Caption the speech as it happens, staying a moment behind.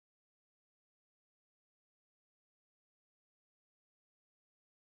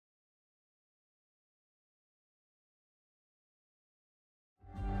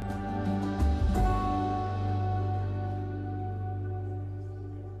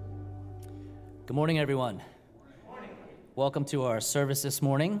Good morning, everyone. Good morning. Welcome to our service this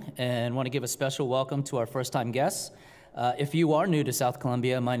morning, and want to give a special welcome to our first-time guests. If you are new to South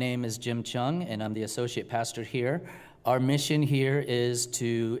Columbia, my name is Jim Chung, and I'm the associate pastor here. Our mission here is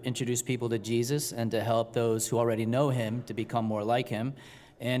to introduce people to Jesus and to help those who already know him to become more like him.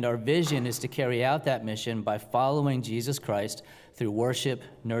 And our vision is to carry out that mission by following Jesus Christ through worship,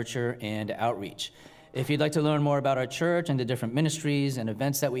 nurture, and outreach. If you'd like to learn more about our church and the different ministries and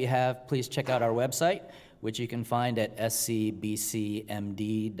events that we have, please check out our website, which you can find at scbcmd.org.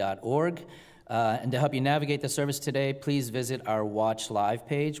 And to help you navigate the service today, please visit our Watch Live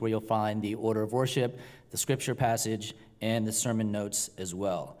page, where you'll find the order of worship, the scripture passage, and the sermon notes as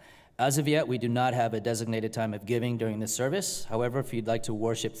well. As of yet, we do not have a designated time of giving during this service. However, if you'd like to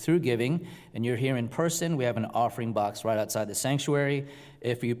worship through giving and you're here in person, we have an offering box right outside the sanctuary.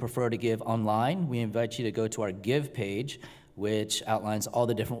 If you prefer to give online, we invite you to go to our Give page, which outlines all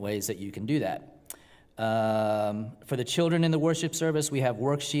the different ways that you can do that. For the children in the worship service, we have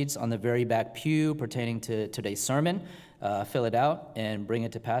worksheets on the very back pew pertaining to today's sermon. Fill it out and bring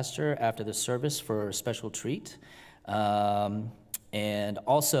it to Pastor after the service for a special treat. And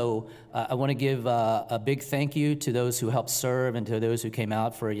also, I want to give a big thank you to those who helped serve and to those who came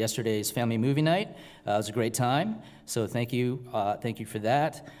out for yesterday's family movie night. It was a great time, so thank you for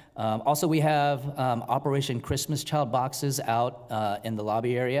that. Also, we have Operation Christmas Child boxes out in the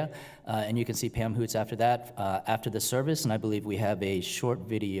lobby area, and you can see Pam Hoots after that, after the service, and I believe we have a short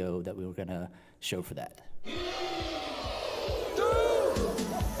video that we were going to show for that.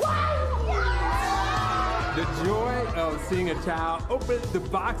 The joy of seeing a child open the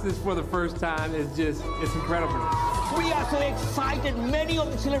boxes for the first time is just, it's incredible. We are so excited. Many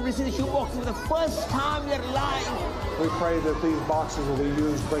of the children receive the shoe boxes for the first time in their lives. We pray that these boxes will be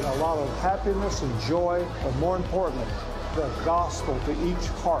used to bring a lot of happiness and joy, but more importantly, the gospel to each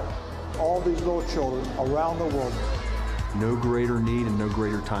heart. All these little children around the world. No greater need and no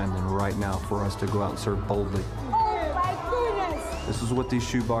greater time than right now for us to go out and serve boldly. This is what these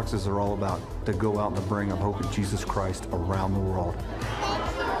shoe boxes are all about, to go out and to bring a hope in Jesus Christ around the world.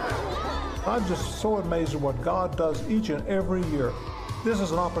 I'm just so amazed at what God does each and every year. This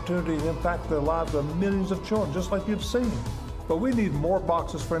is an opportunity to impact the lives of millions of children, just like you've seen. But we need more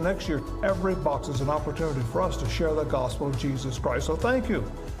boxes for next year. Every box is an opportunity for us to share the gospel of Jesus Christ. So thank you,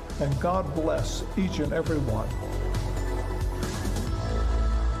 and God bless each and every one.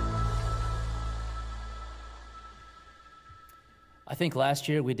 I think last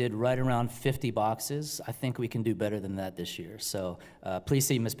year we did right around 50 boxes. I think we can do better than that this year. So please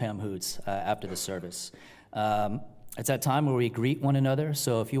see Ms. Pam Hoots after the service. It's that time where we greet one another.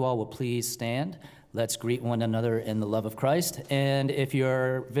 So if you all will please stand, let's greet one another in the love of Christ. And if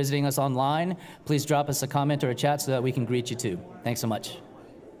you're visiting us online, please drop us a comment or a chat so that we can greet you too. Thanks so much.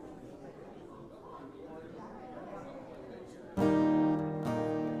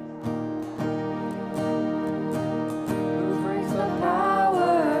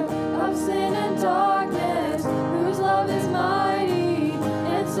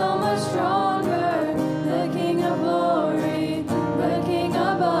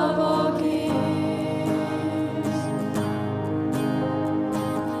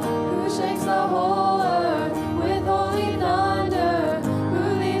 Shakes the whole earth with holy thunder.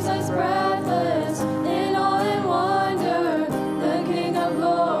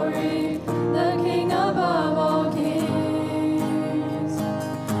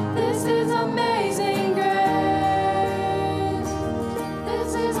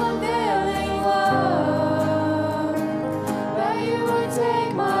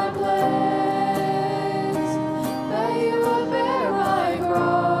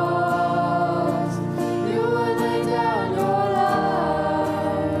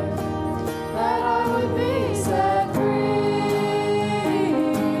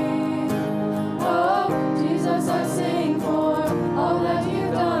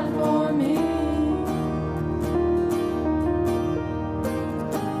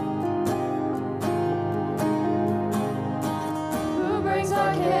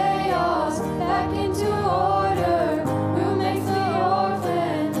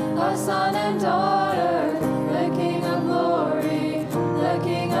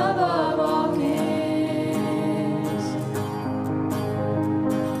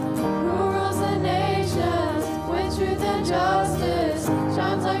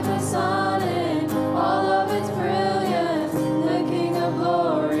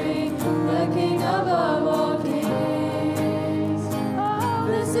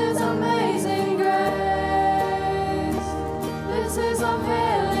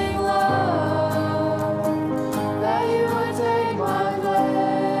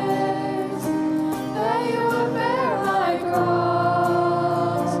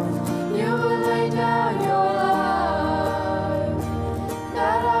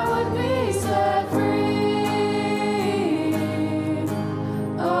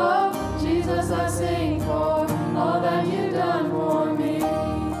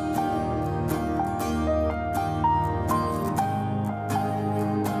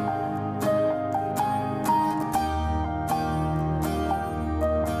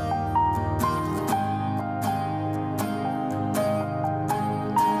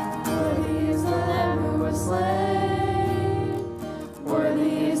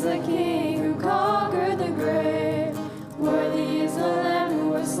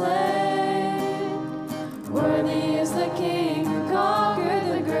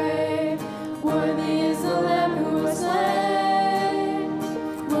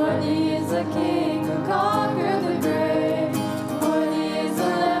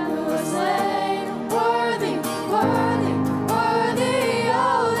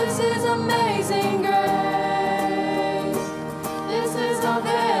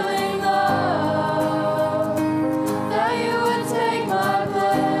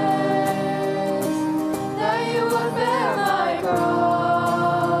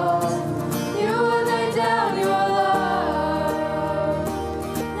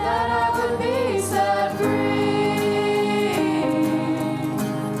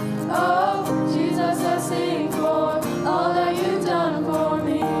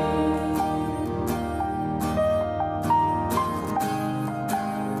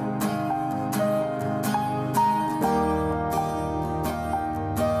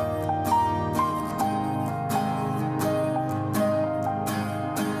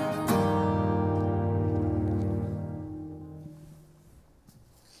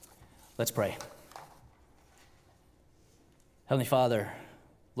 Let's pray. Heavenly Father,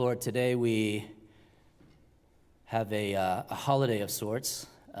 Lord, today we have a holiday of sorts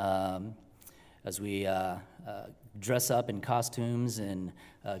as we dress up in costumes and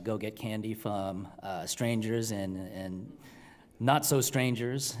go get candy from strangers and not so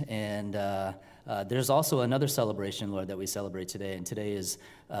strangers. And there's also another celebration, Lord, that we celebrate today, and today is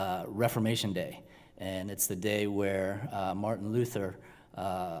Reformation Day. And it's the day where Martin Luther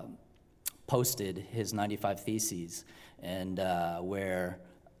posted his 95 Theses, and where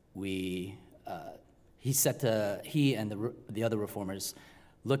he and the other reformers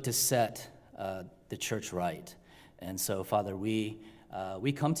looked to set the church right. And so, Father, we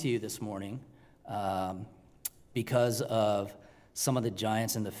come to you this morning because of some of the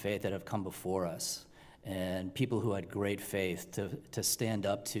giants in the faith that have come before us, and people who had great faith to stand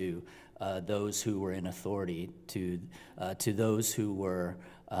up to those who were in authority, to those who were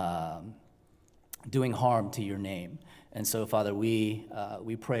doing harm to your name. And so, Father, we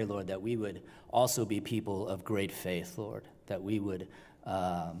pray, Lord, that we would also be people of great faith, Lord, that we would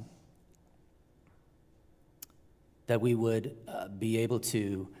be able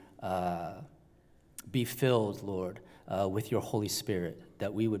to be filled, Lord, with your Holy Spirit,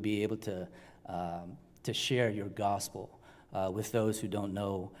 that we would be able to share your gospel with those who don't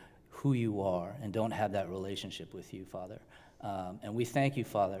know who you are and don't have that relationship with you, Father. And we thank you,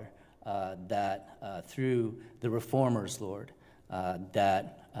 Father, that through the reformers, Lord,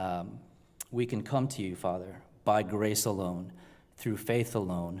 that we can come to you, Father, by grace alone, through faith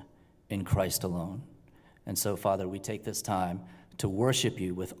alone, in Christ alone. And so, Father, we take this time to worship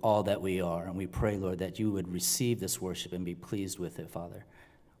you with all that we are, and we pray, Lord, that you would receive this worship and be pleased with it, Father.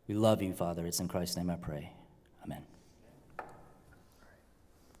 We love you, Father. It's in Christ's name I pray. Amen.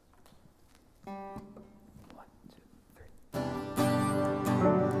 You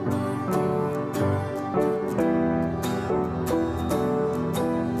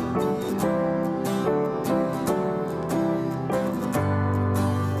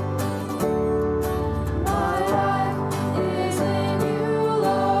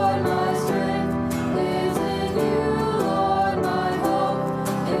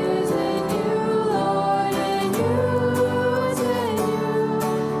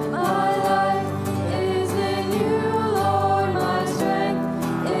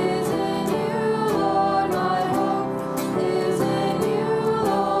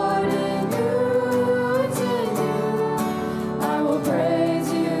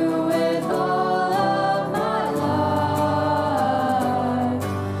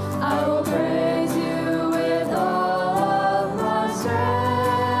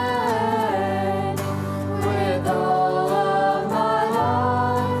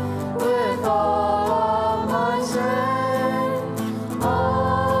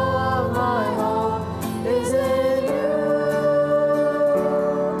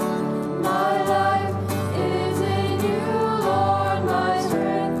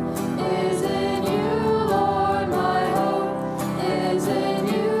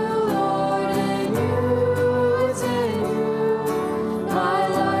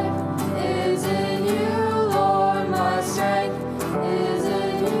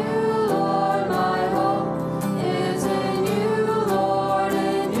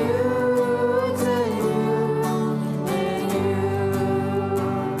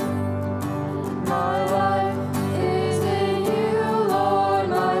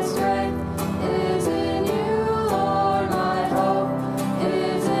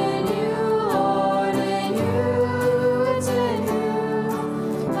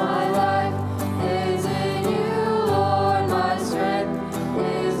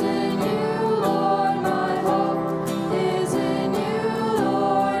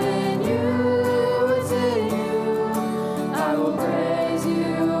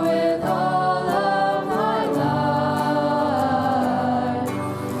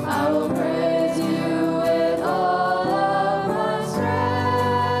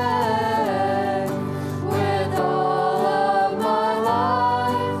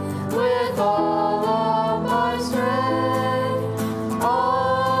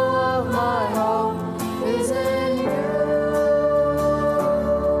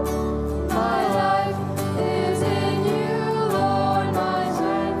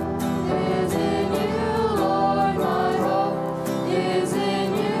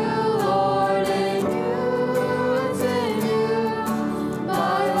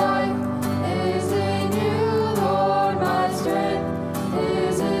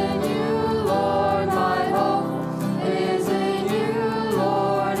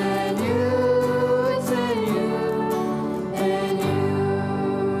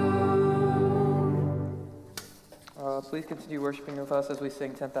worshiping with us as we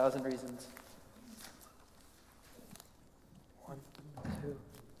sing 10,000 Reasons. 1, 2,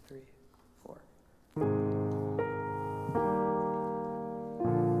 3, 4.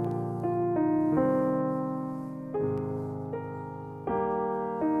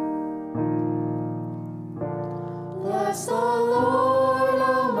 Bless the Lord,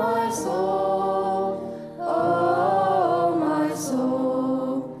 O my soul, O my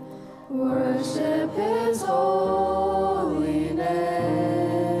soul, worship His holy name.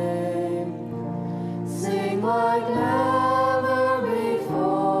 Sing like never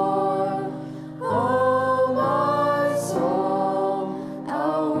before, O my soul,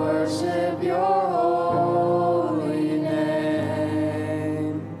 I'll worship Your holy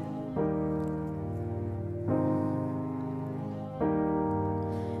name.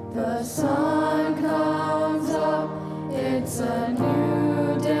 The sun comes up, it's a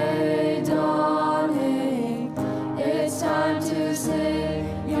new day dawning. It's time to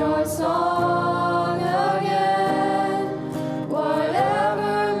sing Your song again.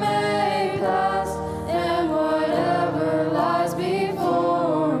 Whatever may pass and whatever lies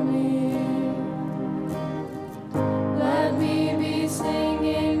before me, let me be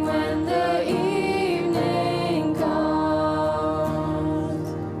singing when the evening comes.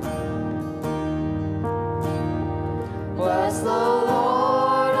 Bless the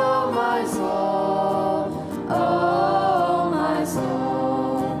Lord, O my soul, O my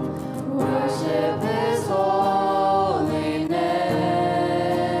soul, worship His holy name.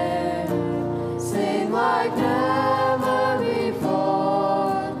 Sing like never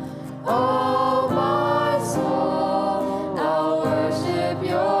before, O my soul, I'll worship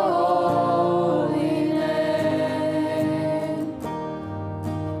Your holy name.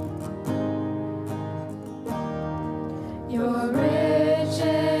 You're rich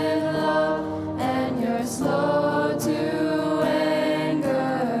in love and You're slow to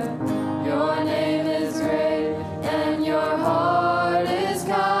anger. Your name is great and Your heart is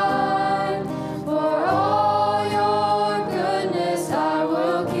kind. For all Your goodness I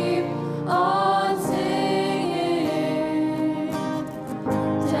will keep on singing.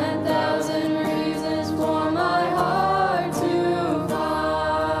 10,000 reasons for my heart to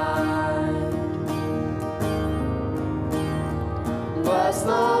find. Bless the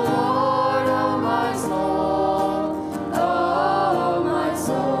Lord, O my soul, O my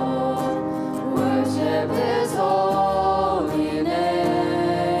soul, worship His holy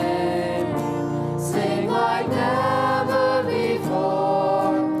name. Sing like never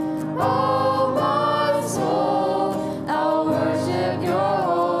before, O my soul, I'll worship Your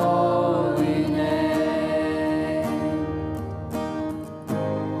holy name.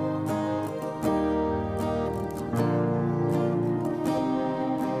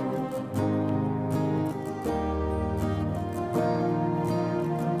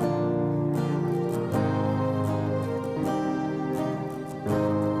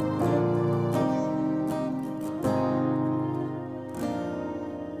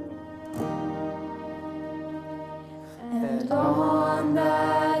 And on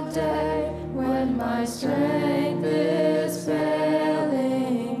that day when my strength is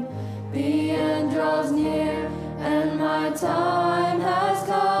failing, the end draws near and my time has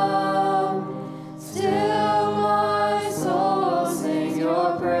come, still my soul sings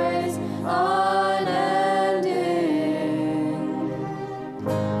Your praise unending.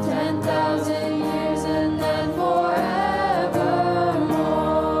 10,000 years and then forevermore.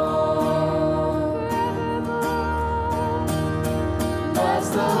 Bless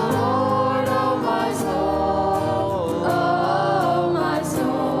the Lord, O my soul, O my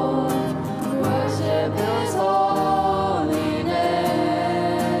soul, worship His holy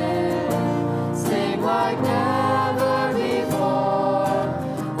name. Sing like never before,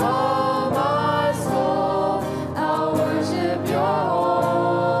 O my soul, I'll worship Your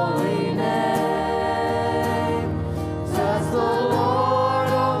holy name. Bless the Lord,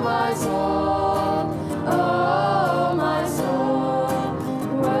 O my soul, O my soul,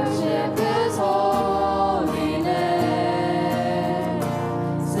 worship His holy name.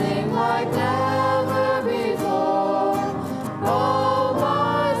 Sing like never before, O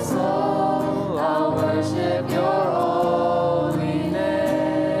my soul, I'll worship Your holy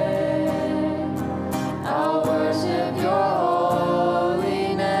name. I'll worship Your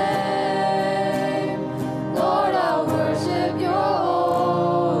holy name. Lord, I'll worship Your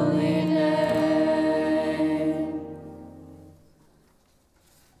holy name.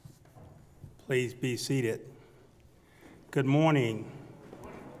 Please be seated. Good morning.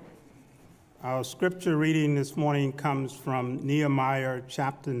 Our scripture reading this morning comes from Nehemiah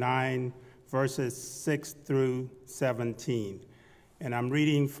chapter 9, verses 6 through 17. and I'm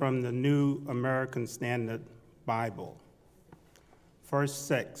reading from the New American Standard Bible. Verse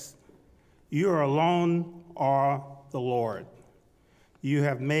 6, you are alone are the Lord. You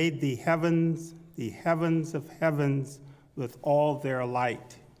have made the heavens of heavens with all their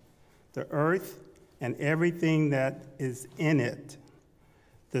light, the earth and everything that is in it,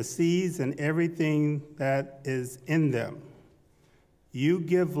 the seas and everything that is in them. You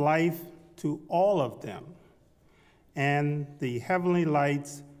give life to all of them, and the heavenly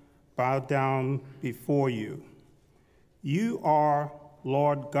lights bow down before you. You are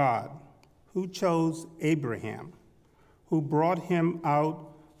Lord God, who chose Abraham, who brought him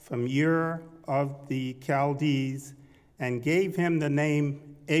out from Ur of the Chaldees and gave him the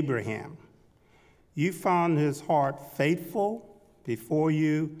name Abraham. You found his heart faithful before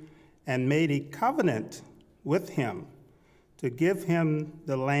you and made a covenant with him to give him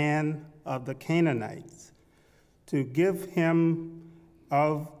the land of the Canaanites, to give him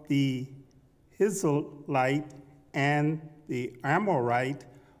of the Hizzite and the Amorite,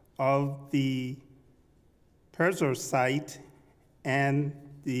 of the Perizzite and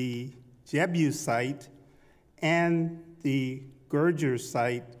the Jebusite and the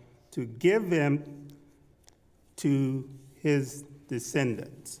Girgashite, to give them to his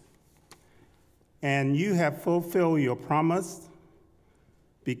descendants. And you have fulfilled your promise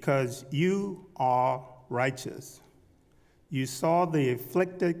because you are righteous. You saw the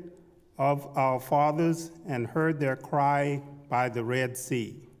afflicted of our fathers and heard their cry by the Red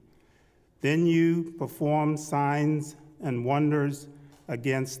Sea. Then you performed signs and wonders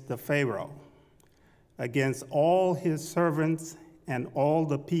against the Pharaoh, against all his servants and all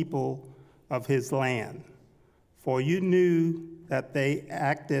the people of his land. For you knew that they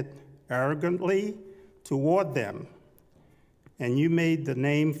acted arrogantly toward them, and you made the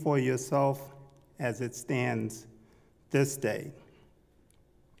name for yourself as it stands this day.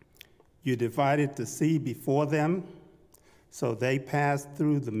 You divided the sea before them, so they passed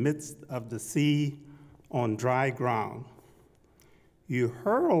through the midst of the sea on dry ground. You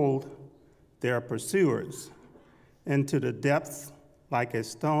hurled their pursuers into the depths like a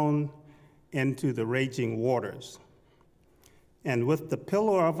stone into the raging waters. And with the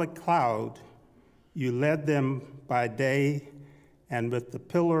pillar of a cloud, you led them by day, and with the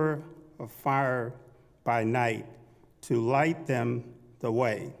pillar of fire by night, to light them the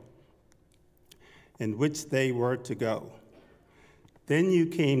way in which they were to go. Then you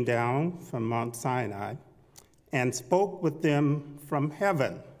came down from Mount Sinai and spoke with them from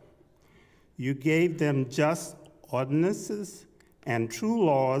heaven. You gave them just ordinances and true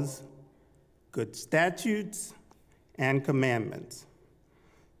laws, good statutes and commandments.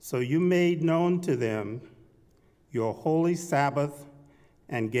 So you made known to them your holy Sabbath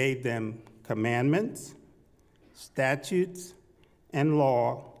and gave them commandments, statutes, and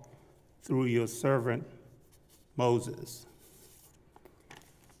law through your servant Moses.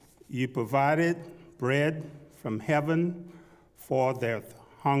 You provided bread from heaven for their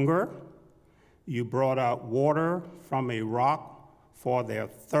hunger. You brought out water from a rock for their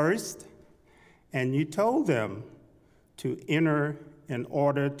thirst, and you told them to enter in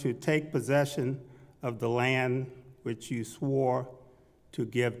order to take possession of the land which you swore to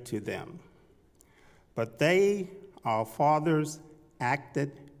give to them. But they, our fathers,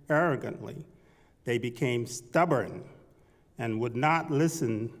 acted arrogantly. They became stubborn and would not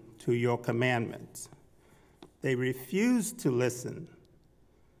listen to your commandments. They refused to listen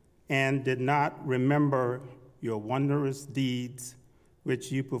and did not remember your wondrous deeds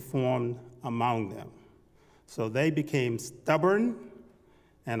which you performed among them. So they became stubborn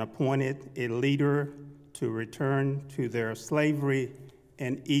and appointed a leader to return to their slavery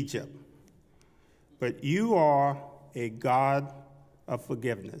in Egypt. But you are a God of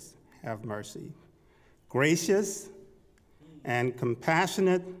forgiveness, have mercy, gracious and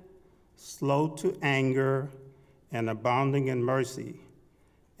compassionate, slow to anger, and abounding in mercy,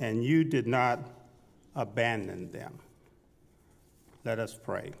 and you did not abandon them. Let us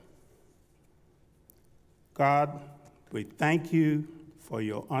pray. God, we thank you for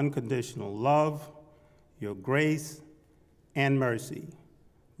your unconditional love, your grace, and mercy.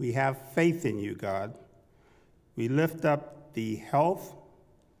 We have faith in you, God. We lift up the health,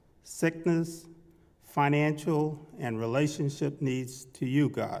 sickness, financial, and relationship needs to you,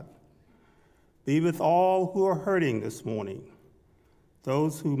 God. Be with all who are hurting this morning,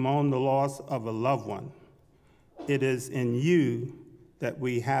 those who mourn the loss of a loved one. It is in you that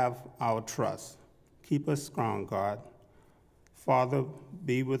we have our trust. Keep us strong, God. Father,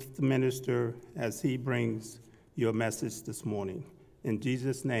 be with the minister as he brings your message this morning. In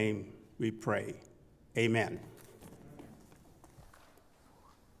Jesus' name we pray. Amen.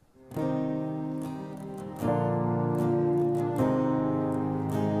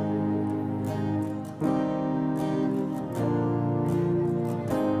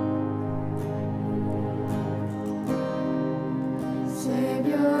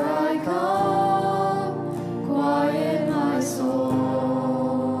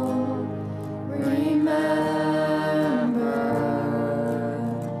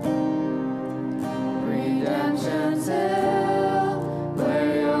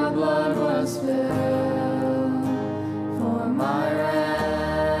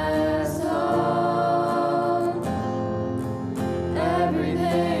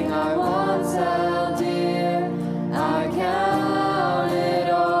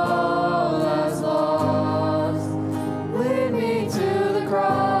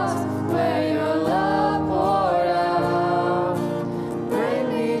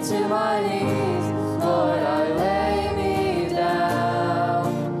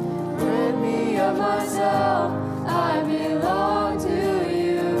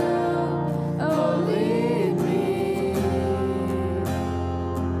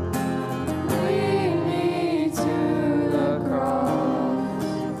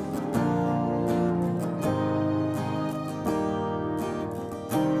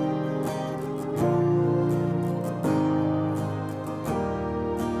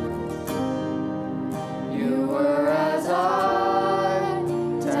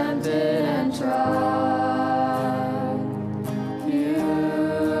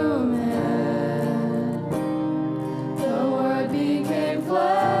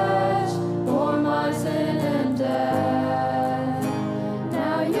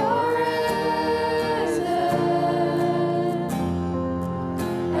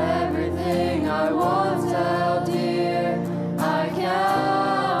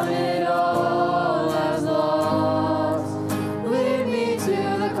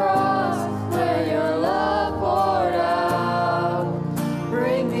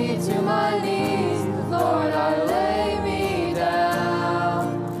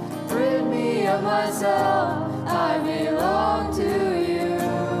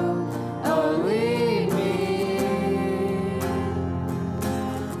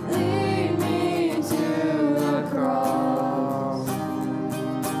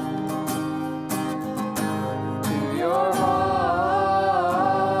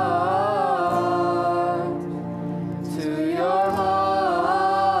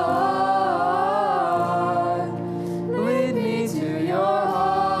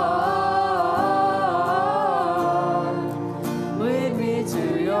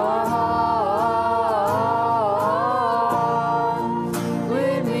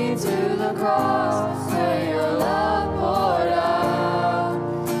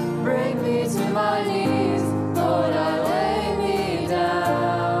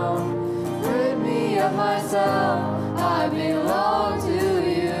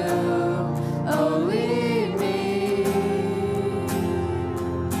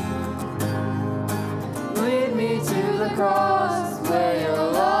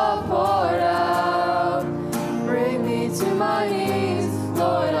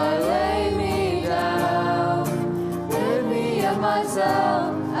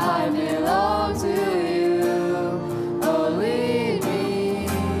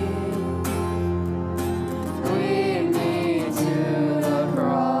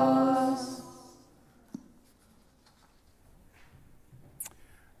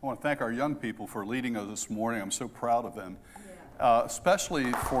 thank our young people for leading us this morning. I'm so proud of them,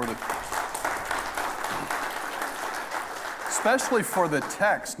 especially for the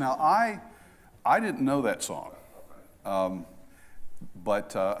text. Now, I didn't know that song,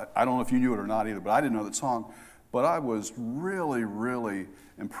 but I don't know if you knew it or not either, but I didn't know that song. But I was really, really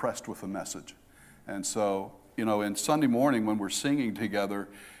impressed with the message. And so, you know, in Sunday morning when we're singing together,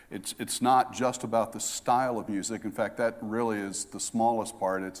 it's not just about the style of music. In fact, that really is the smallest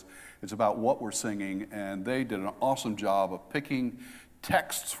part. It's about what we're singing, and they did an awesome job of picking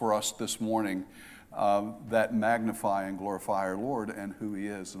texts for us this morning that magnify and glorify our Lord and who He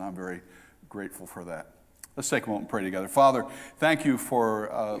is, and I'm very grateful for that. Let's take a moment and pray together. Father, thank you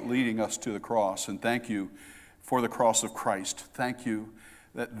for leading us to the cross, and thank you for the cross of Christ. Thank you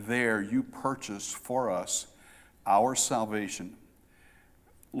that there you purchased for us our salvation.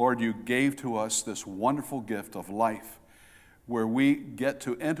 Lord, you gave to us this wonderful gift of life where we get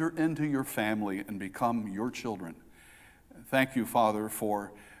to enter into your family and become your children. Thank you, Father,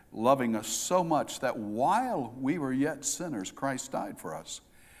 for loving us so much that while we were yet sinners, Christ died for us.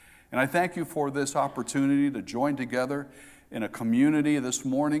 And I thank you for this opportunity to join together in a community this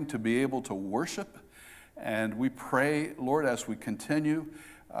morning to be able to worship. And we pray, Lord, as we continue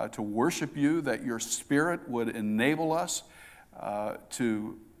to worship you, that your Spirit would enable us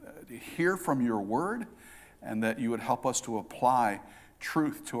to hear from your word, and that you would help us to apply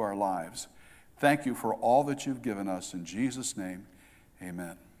truth to our lives. Thank you for all that you've given us. In Jesus' name,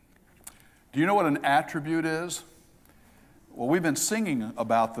 amen. Do you know what an attribute is? Well, we've been singing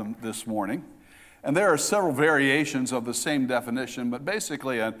about them this morning, and there are several variations of the same definition, but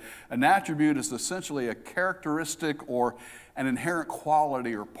basically an attribute is essentially a characteristic or an inherent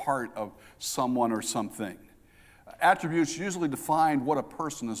quality or part of someone or something. Attributes usually define what a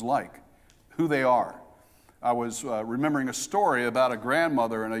person is like, who they are. I was remembering a story about a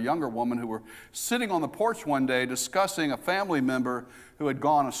grandmother and a younger woman who were sitting on the porch one day discussing a family member who had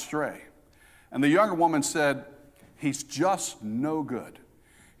gone astray. And the younger woman said, "He's just no good.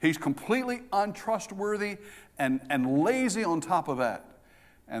 He's completely untrustworthy and lazy on top of that."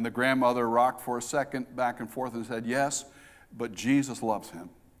 And the grandmother rocked for a second back and forth and said, "Yes, but Jesus loves him."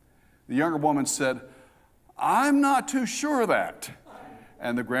 The younger woman said, "I'm not too sure of that."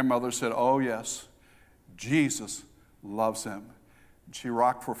 And the grandmother said, "Oh, yes, Jesus loves him." She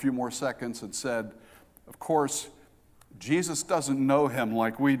rocked for a few more seconds and said, "Of course, Jesus doesn't know him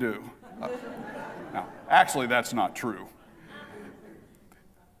like we do." Now, actually, that's not true.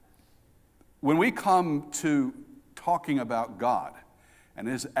 When we come to talking about God and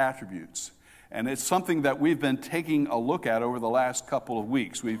his attributes, and it's something that we've been taking a look at over the last couple of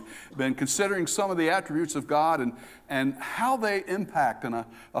weeks. We've been considering some of the attributes of God and how they impact and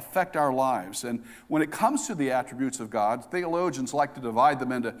affect our lives. And when it comes to the attributes of God, theologians like to divide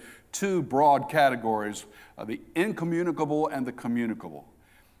them into two broad categories, the incommunicable and the communicable.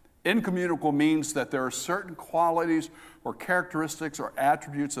 Incommunicable means that there are certain qualities or characteristics or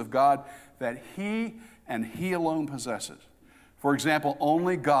attributes of God that he and he alone possesses. For example,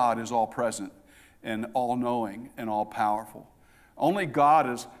 only God is all-present and all-knowing and all-powerful. Only God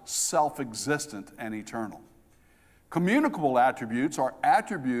is self-existent and eternal. Communicable attributes are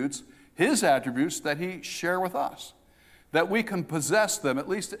attributes, his attributes, that he shares with us, that we can possess them, at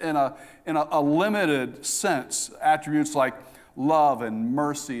least in a limited sense. Attributes like love and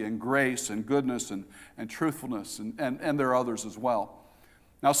mercy and grace and goodness and truthfulness, and there are others as well.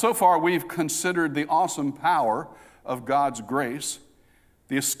 Now, so far we've considered the awesome power of God's grace,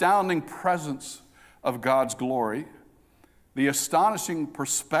 the astounding presence of God's glory, the astonishing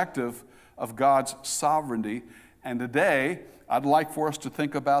perspective of God's sovereignty, and today I'd like for us to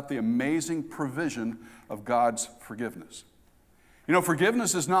think about the amazing provision of God's forgiveness. You know,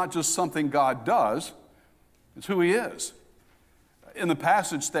 forgiveness is not just something God does, it's who he is. In the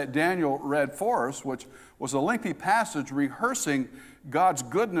passage that Daniel read for us, which was a lengthy passage rehearsing God's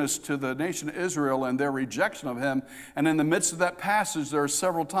goodness to the nation of Israel and their rejection of him, and in the midst of that passage there are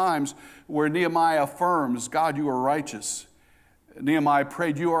several times where Nehemiah affirms, "God, you are righteous." Nehemiah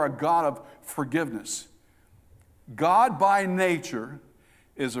prayed, "You are a God of forgiveness." God by nature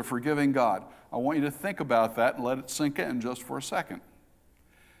is a forgiving God. I want you to think about that and let it sink in just for a second.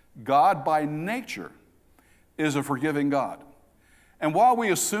 God by nature is a forgiving God. And while we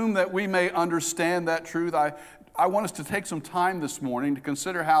assume that we may understand that truth, I want us to take some time this morning to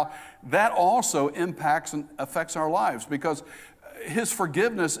consider how that also impacts and affects our lives, because his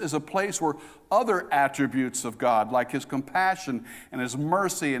forgiveness is a place where other attributes of God, like his compassion and his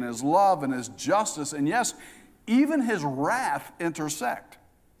mercy and his love and his justice, and yes, even his wrath intersect.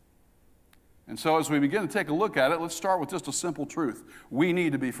 And so as we begin to take a look at it, let's start with just a simple truth. We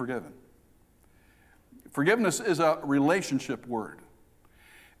need to be forgiven. Forgiveness is a relationship word,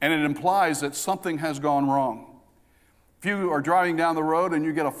 and it implies that something has gone wrong. If you are driving down the road and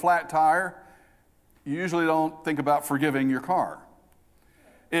you get a flat tire, you usually don't think about forgiving your car.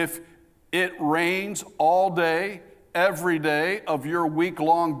 If it rains all day, every day of your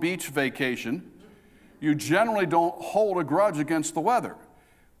week-long beach vacation, you generally don't hold a grudge against the weather.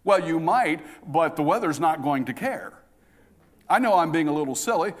 Well, you might, but the weather's not going to care. I know I'm being a little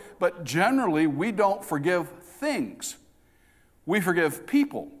silly, but generally we don't forgive things. We forgive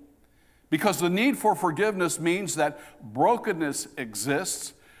people, because the need for forgiveness means that brokenness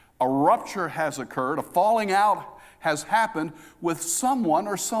exists, a rupture has occurred, a falling out has happened with someone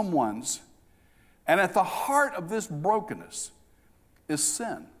or someone's. And at the heart of this brokenness is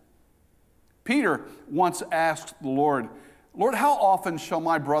sin. Peter once asked the Lord, Lord, how often shall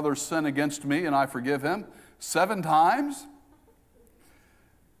my brother sin against me and I forgive him? 7 times?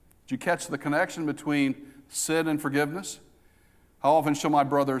 Did you catch the connection between sin and forgiveness? How often shall my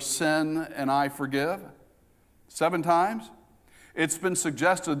brother sin and I forgive? 7 times? It's been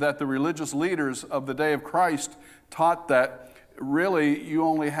suggested that the religious leaders of the day of Christ taught that really you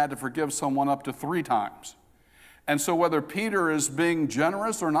only had to forgive someone up to 3 times. And so whether Peter is being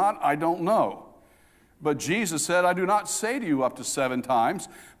generous or not, I don't know. But Jesus said, I do not say to you up to 7 times,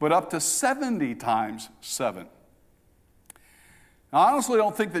 but up to 70 times 7. Now, I honestly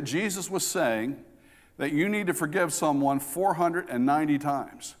don't think that Jesus was saying that you need to forgive someone 490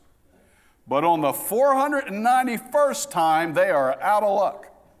 times. But on the 491st time, they are out of luck.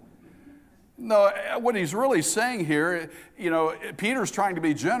 No, what he's really saying here, Peter's trying to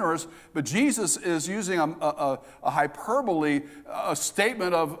be generous, but Jesus is using a hyperbole, a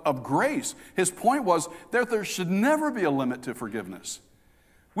statement of grace. His point was there should never be a limit to forgiveness.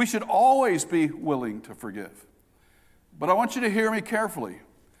 We should always be willing to forgive. But I want you to hear me carefully.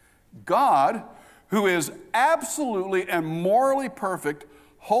 God, who is absolutely and morally perfect,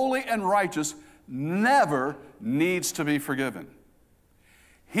 holy and righteous, never needs to be forgiven.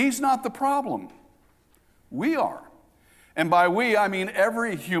 He's not the problem. We are. And by we, I mean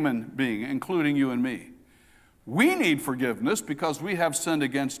every human being, including you and me. We need forgiveness because we have sinned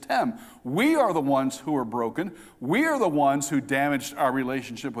against Him. We are the ones who are broken. We are the ones who damaged our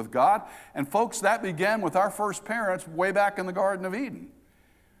relationship with God. And folks, that began with our first parents way back in the Garden of Eden.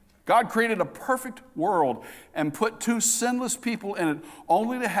 God created a perfect world and put 2 sinless people in it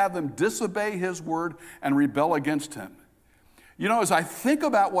only to have them disobey His word and rebel against Him. As I think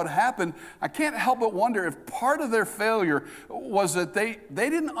about what happened, I can't help but wonder if part of their failure was that they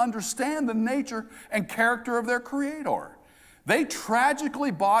didn't understand the nature and character of their Creator. They tragically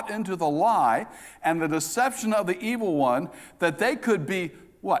bought into the lie and the deception of the evil one that they could be,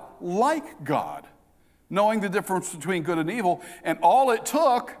 what? Like God, knowing the difference between good and evil. And all it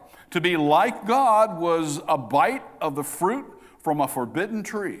took to be like God was a bite of the fruit from a forbidden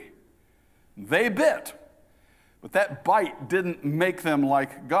tree. They bit. But that bite didn't make them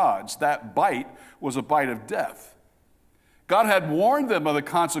like gods. That bite was a bite of death. God had warned them of the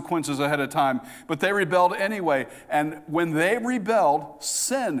consequences ahead of time, but they rebelled anyway. And when they rebelled,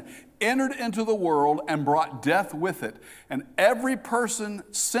 sin entered into the world and brought death with it. And every person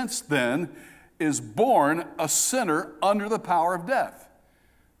since then is born a sinner under the power of death.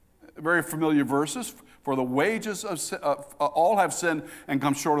 Very familiar verses. For the wages of sin, all have sinned and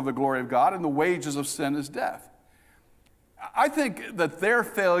come short of the glory of God, and the wages of sin is death. I think that their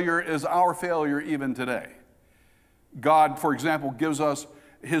failure is our failure even today. God, for example, gives us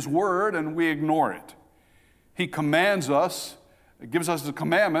His word and we ignore it. He commands us, gives us the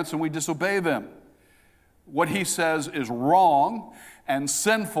commandments, and we disobey them. What He says is wrong and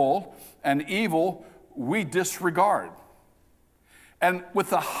sinful and evil, we disregard. And with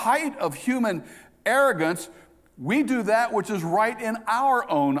the height of human arrogance, we do that which is right in our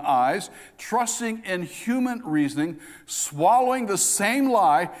own eyes, trusting in human reasoning, swallowing the same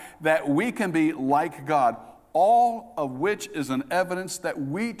lie that we can be like God, all of which is an evidence that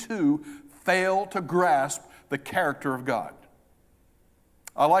we too fail to grasp the character of God.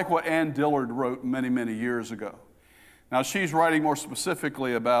 I like what Ann Dillard wrote many, many years ago. Now, she's writing more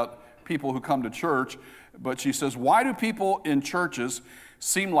specifically about people who come to church, but she says, why do people in churches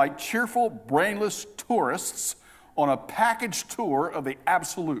seem like cheerful, brainless tourists on a package tour of the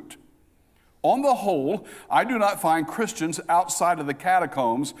absolute? On the whole, I do not find Christians outside of the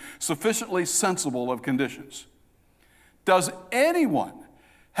catacombs sufficiently sensible of conditions. Does anyone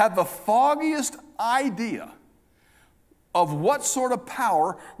have the foggiest idea of what sort of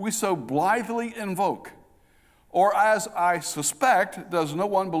power we so blithely invoke? Or as I suspect, does no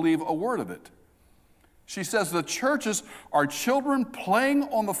one believe a word of it? She says the churches are children playing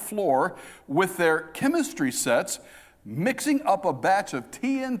on the floor with their chemistry sets, mixing up a batch of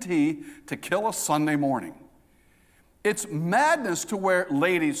TNT to kill a Sunday morning. It's madness to wear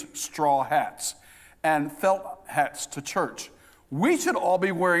ladies' straw hats and felt hats to church. We should all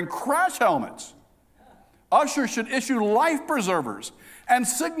be wearing crash helmets. Ushers should issue life preservers and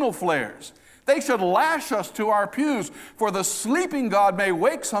signal flares. They should lash us to our pews, for the sleeping God may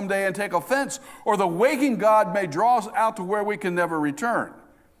wake someday and take offense, or the waking God may draw us out to where we can never return.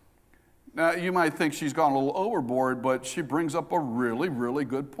 Now, you might think she's gone a little overboard, but she brings up a really, really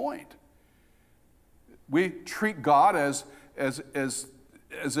good point. We treat God as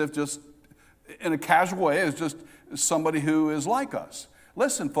if just in a casual way, as just somebody who is like us.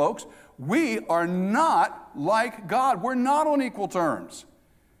 Listen, folks, we are not like God. We're not on equal terms.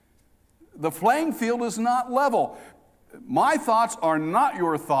 The playing field is not level. My thoughts are not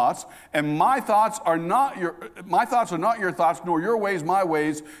your thoughts, and my thoughts are not your thoughts, nor your ways my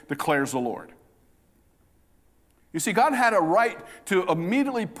ways, declares the Lord. You see, God had a right to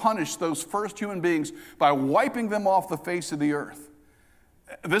immediately punish those first human beings by wiping them off the face of the earth.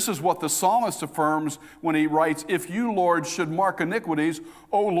 This is what the psalmist affirms when he writes, "If you, Lord, should mark iniquities,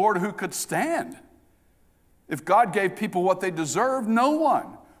 O Lord, who could stand?" If God gave people what they deserve, no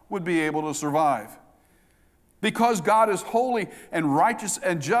one would be able to survive. Because God is holy and righteous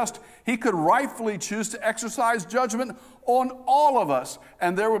and just, he could rightfully choose to exercise judgment on all of us,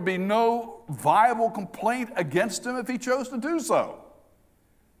 and there would be no viable complaint against him if he chose to do so.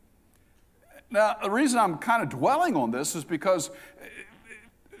 Now, the reason I'm kind of dwelling on this is because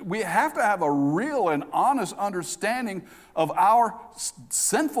we have to have a real and honest understanding of our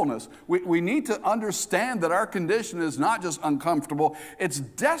sinfulness. We need to understand that our condition is not just uncomfortable, it's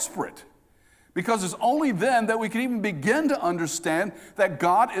desperate. Because it's only then that we can even begin to understand that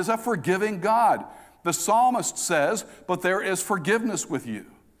God is a forgiving God. The psalmist says, "But there is forgiveness with you."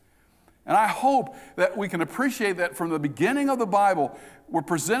 And I hope that we can appreciate that from the beginning of the Bible, we're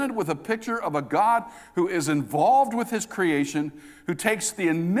presented with a picture of a God who is involved with his creation, who takes the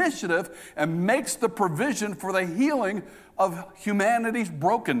initiative and makes the provision for the healing of humanity's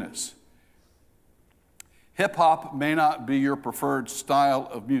brokenness. Hip-hop may not be your preferred style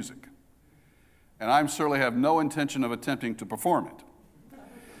of music, and I certainly have no intention of attempting to perform it.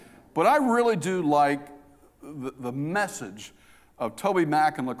 But I really do like the message of Toby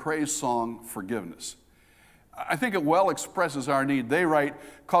Mac and Lecrae's song, "Forgiveness." I think it well expresses our need. They write,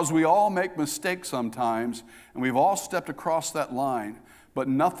 "'Cause we all make mistakes sometimes, and we've all stepped across that line, but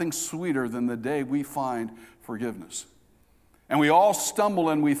nothing sweeter than the day we find forgiveness. And we all stumble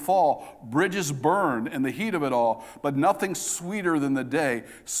and we fall, bridges burn in the heat of it all, but nothing sweeter than the day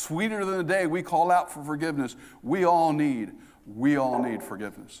we call out for forgiveness. We all need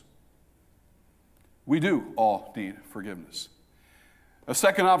forgiveness." We do all need forgiveness. A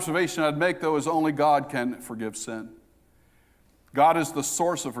second observation I'd make, though, is only God can forgive sin. God is the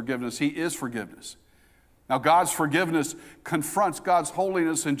source of forgiveness. He is forgiveness. Now, God's forgiveness confronts God's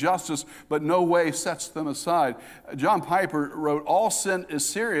holiness and justice, but no way sets them aside. John Piper wrote, "All sin is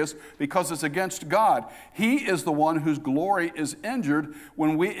serious because it's against God. He is the one whose glory is injured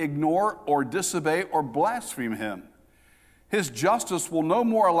when we ignore or disobey or blaspheme him. His justice will no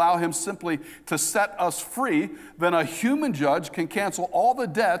more allow him simply to set us free than a human judge can cancel all the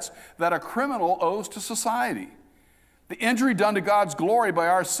debts that a criminal owes to society. The injury done to God's glory by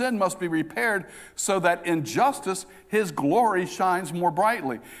our sin must be repaired so that in justice, his glory shines more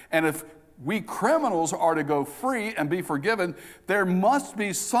brightly. And if we criminals are to go free and be forgiven, there must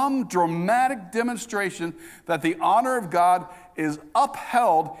be some dramatic demonstration that the honor of God is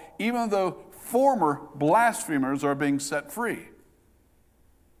upheld even though former blasphemers are being set free."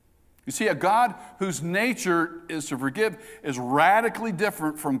 You see, a God whose nature is to forgive is radically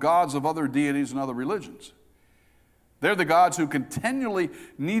different from gods of other deities and other religions. They're the gods who continually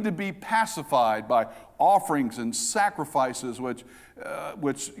need to be pacified by offerings and sacrifices, which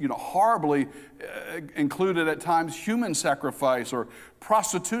horribly included at times human sacrifice or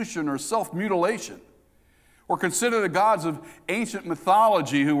prostitution or self-mutilation. Or consider the gods of ancient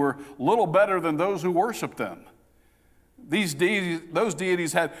mythology who were little better than those who worshiped them. Those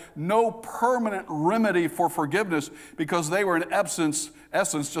deities had no permanent remedy for forgiveness because they were in essence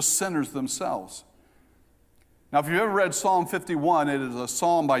just sinners themselves. Now, if you've ever read Psalm 51, it is a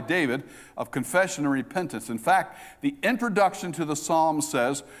psalm by David of confession and repentance. In fact, the introduction to the psalm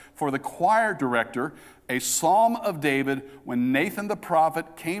says, "For the choir director, a psalm of David when Nathan the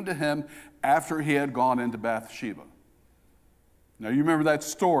prophet came to him after he had gone into Bathsheba." Now, you remember that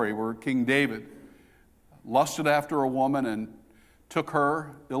story where King David lusted after a woman and took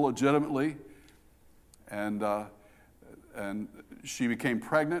her illegitimately, and she became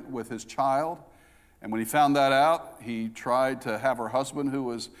pregnant with his child. And when he found that out, he tried to have her husband, who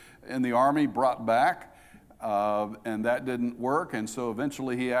was in the army, brought back, and that didn't work. And so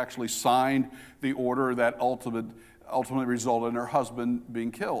eventually he actually signed the order that ultimately resulted in her husband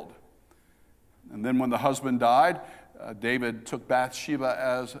being killed. And then when the husband died, David took Bathsheba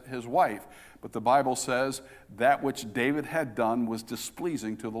as his wife. But the Bible says that which David had done was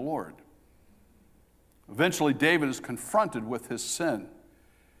displeasing to the Lord. Eventually, David is confronted with his sin.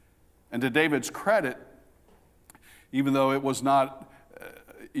 And to David's credit, even though it was not,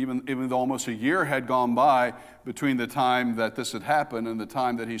 even though almost a year had gone by between the time that this had happened and the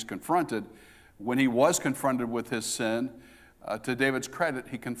time that he's confronted, when he was confronted with his sin, to David's credit,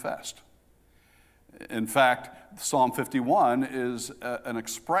 he confessed. In fact, Psalm 51 is an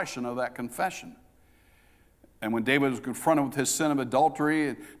expression of that confession. And when David was confronted with his sin of adultery,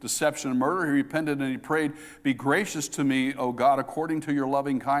 and deception, and murder, he repented and he prayed, "Be gracious to me, O God, according to your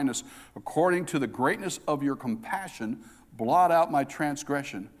loving kindness, according to the greatness of your compassion, blot out my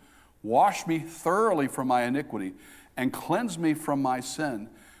transgression. Wash me thoroughly from my iniquity and cleanse me from my sin.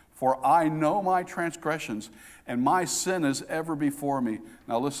 For I know my transgressions, and my sin is ever before me."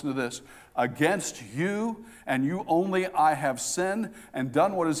 Now listen to this. "Against you and you only I have sinned and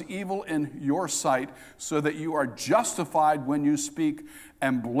done what is evil in your sight, so that you are justified when you speak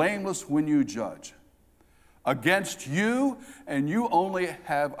and blameless when you judge. Against you and you only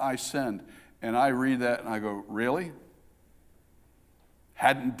have I sinned." And I read that and I go, really?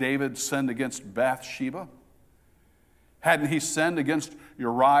 Hadn't David sinned against Bathsheba? Hadn't he sinned against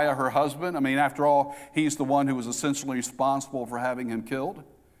Uriah, her husband? I mean, after all, he's the one who was essentially responsible for having him killed.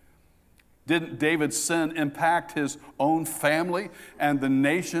 Didn't David's sin impact his own family and the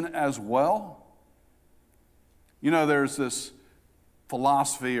nation as well? You know, there's this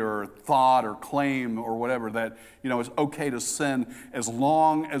philosophy or thought or claim or whatever that, it's okay to sin as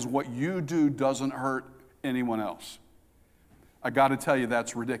long as what you do doesn't hurt anyone else. I got to tell you,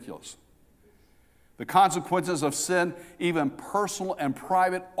 that's ridiculous. The consequences of sin, even personal and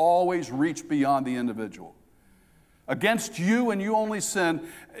private, always reach beyond the individual. "Against you and you only sin"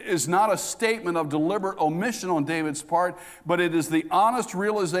 is not a statement of deliberate omission on David's part, but it is the honest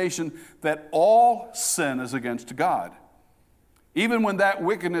realization that all sin is against God. Even when that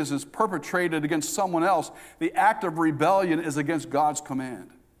wickedness is perpetrated against someone else, the act of rebellion is against God's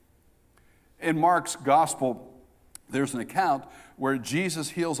command. In Mark's gospel, there's an account where Jesus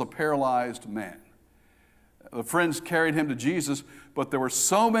heals a paralyzed man. The friends carried him to Jesus, but there were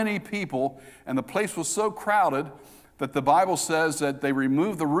so many people and the place was so crowded that the Bible says that they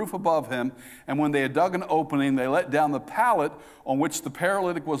removed the roof above him, and when they had dug an opening, they let down the pallet on which the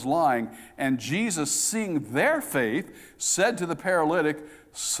paralytic was lying. And Jesus, seeing their faith, said to the paralytic,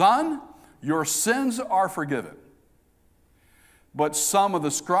 "Son, your sins are forgiven." But some of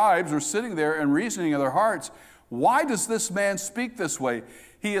the scribes were sitting there and reasoning in their hearts, "Why does this man speak this way?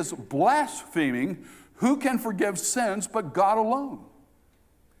 He is blaspheming. Who can forgive sins but God alone?"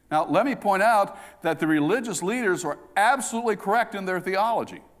 Now, let me point out that the religious leaders are absolutely correct in their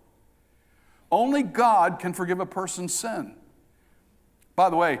theology. Only God can forgive a person's sin. By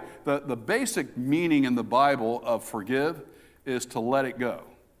the way, the basic meaning in the Bible of forgive is to let it go.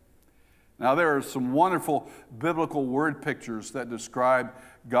 Now, there are some wonderful biblical word pictures that describe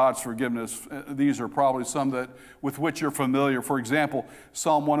God's forgiveness. These are probably some with which you're familiar. For example,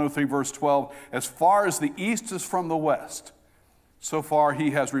 Psalm 103, verse 12, "As far as the east is from the west, so far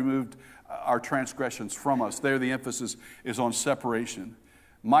he has removed our transgressions from us." There the emphasis is on separation.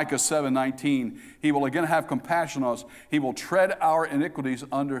 Micah 7:19, "He will again have compassion on us. He will tread our iniquities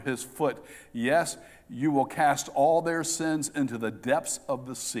under his foot. Yes, you will cast all their sins into the depths of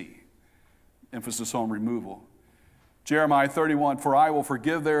the sea." Emphasis on removal. Jeremiah 31, "For I will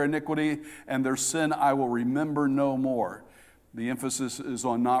forgive their iniquity, and their sin I will remember no more." The emphasis is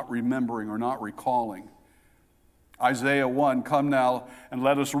on not remembering or not recalling. Isaiah 1, "Come now, and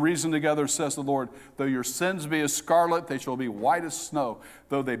let us reason together, says the Lord. Though your sins be as scarlet, they shall be white as snow.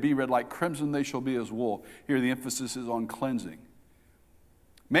 Though they be red like crimson, they shall be as wool." Here the emphasis is on cleansing.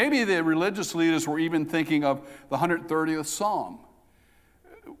 Maybe the religious leaders were even thinking of the 130th Psalm,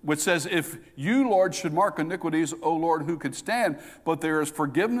 which says, "If you, Lord, should mark iniquities, O Lord, who could stand? But there is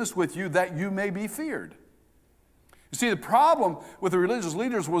forgiveness with you, that you may be feared." You see, the problem with the religious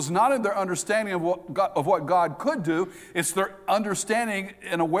leaders was not in their understanding of what God could do. It's their understanding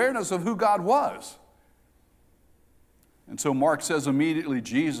and awareness of who God was. And so Mark says immediately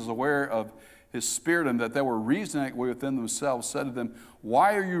Jesus, aware of his spirit, and that they were reasoning within themselves, said to them,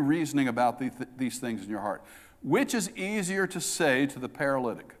 why are you reasoning about these things in your heart? Which is easier to say to the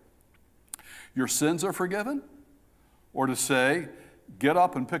paralytic, your sins are forgiven? Or to say, get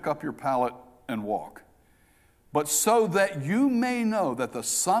up and pick up your pallet and walk? But so that you may know that the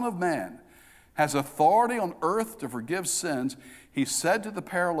Son of Man has authority on earth to forgive sins, he said to the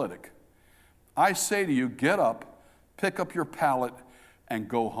paralytic, I say to you, get up, pick up your pallet, and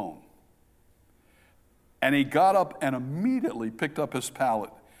go home. And he got up and immediately picked up his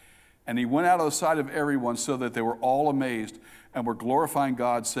pallet. And he went out of the sight of everyone, so that they were all amazed and were glorifying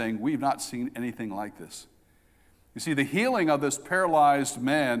God, saying, we've not seen anything like this. You see, the healing of this paralyzed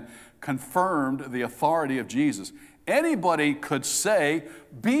man confirmed the authority of Jesus. Anybody could say,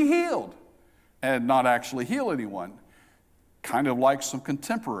 be healed, and not actually heal anyone, kind of like some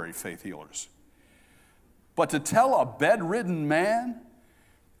contemporary faith healers. But to tell a bedridden man,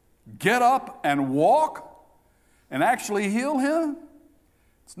 get up and walk, and actually heal him,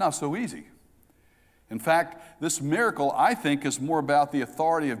 it's not so easy. In fact, this miracle, I think, is more about the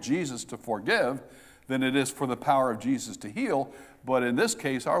authority of Jesus to forgive than it is for the power of Jesus to heal. But in this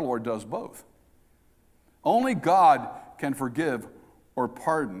case, our Lord does both. Only God can forgive or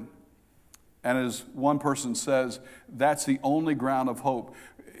pardon. And as one person says, that's the only ground of hope.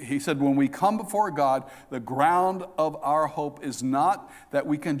 He said, when we come before God, the ground of our hope is not that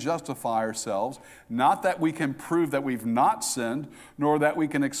we can justify ourselves, not that we can prove that we've not sinned, nor that we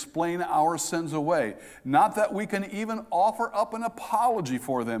can explain our sins away, not that we can even offer up an apology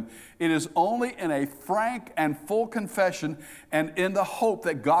for them. It is only in a frank and full confession and in the hope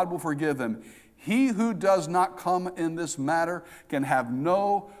that God will forgive them. He who does not come in this matter can have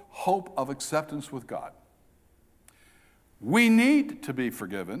no hope of acceptance with God. We need to be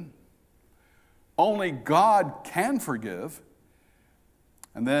forgiven. Only God can forgive.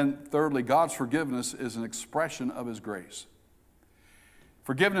 And then thirdly, God's forgiveness is an expression of his grace.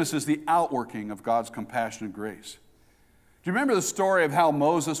 Forgiveness is the outworking of God's compassion and grace. Do you remember the story of how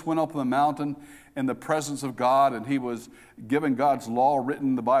Moses went up on the mountain in the presence of God, and he was given God's law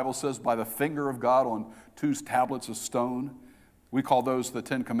written, the Bible says, by the finger of God on 2 tablets of stone? We call those the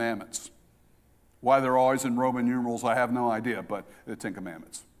 10 Commandments. Why they're always in Roman numerals, I have no idea, but the 10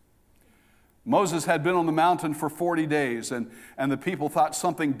 Commandments. Moses had been on the mountain for 40 days, and the people thought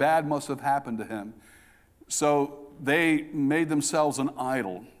something bad must have happened to him. So they made themselves an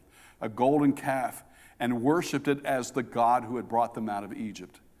idol, a golden calf, and worshiped it as the God who had brought them out of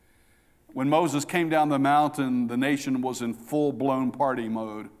Egypt. When Moses came down the mountain, the nation was in full-blown party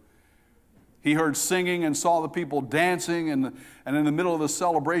mode. He heard singing and saw the people dancing, and in the middle of the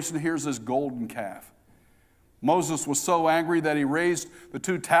celebration, here's this golden calf. Moses was so angry that he raised the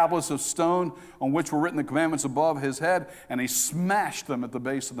 2 tablets of stone on which were written the commandments above his head, and he smashed them at the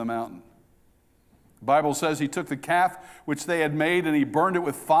base of the mountain. The Bible says he took the calf which they had made, and he burned it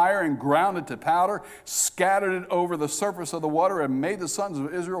with fire and ground it to powder, scattered it over the surface of the water, and made the sons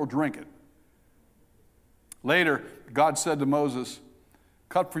of Israel drink it. Later, God said to Moses,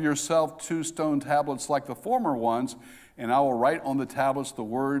 cut for yourself 2 stone tablets like the former ones, and I will write on the tablets the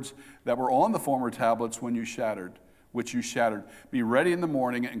words that were on the former tablets which you shattered. Be ready in the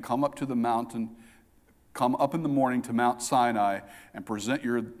morning and come up in the morning to Mount Sinai and present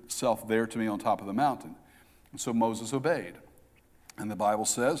yourself there to me on top of the mountain. And so Moses obeyed. And the Bible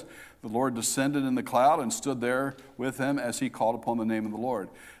says, the Lord descended in the cloud and stood there with him as he called upon the name of the Lord.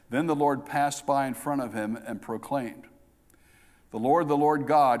 Then the Lord passed by in front of him and proclaimed, the Lord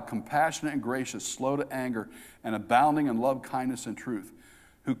God, compassionate and gracious, slow to anger, and abounding in love, kindness, and truth,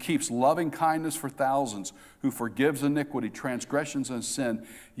 who keeps loving kindness for thousands, who forgives iniquity, transgressions, and sin,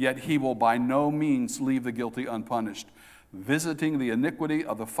 yet he will by no means leave the guilty unpunished, visiting the iniquity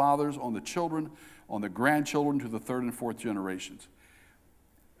of the fathers on the children, on the grandchildren to the 3rd and 4th generations.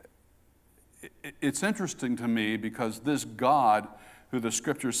 It's interesting to me because this God, who the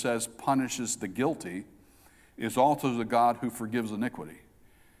Scripture says punishes the guilty, is also the God who forgives iniquity,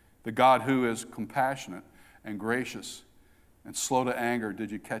 the God who is compassionate and gracious and slow to anger. Did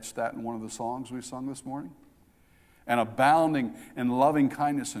you catch that in one of the songs we sung this morning? And abounding in loving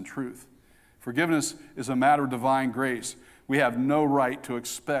kindness and truth. Forgiveness is a matter of divine grace. We have no right to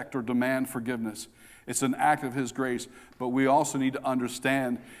expect or demand forgiveness. It's an act of his grace, but we also need to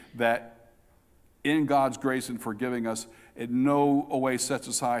understand that in God's grace in forgiving us, it no way sets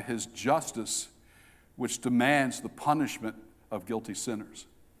aside his justice, which demands the punishment of guilty sinners.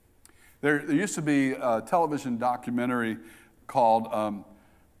 There used to be a television documentary called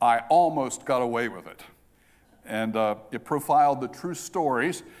I Almost Got Away with It. And it profiled the true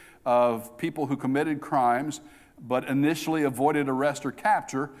stories of people who committed crimes but initially avoided arrest or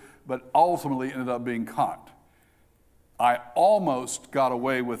capture, but ultimately ended up being caught. I almost got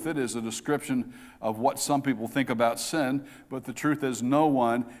away with it as a description of what some people think about sin, but the truth is no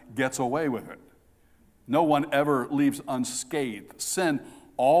one gets away with it. No one ever leaves unscathed. Sin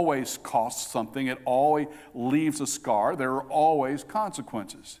always costs something. It always leaves a scar. There are always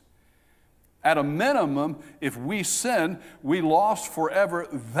consequences. At a minimum, if we sin, we lost forever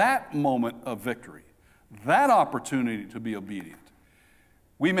that moment of victory, that opportunity to be obedient.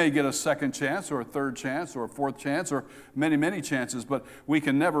 We may get a second chance or a third chance or a fourth chance or many, many chances, but we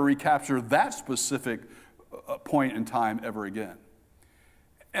can never recapture that specific point in time ever again.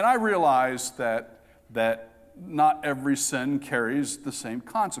 And I realize that not every sin carries the same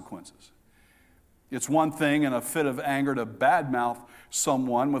consequences. It's one thing in a fit of anger to badmouth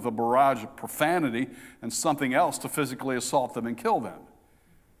someone with a barrage of profanity, and something else to physically assault them and kill them.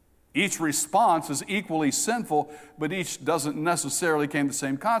 Each response is equally sinful, but each doesn't necessarily carry the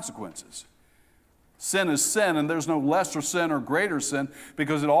same consequences. Sin is sin, and there's no lesser sin or greater sin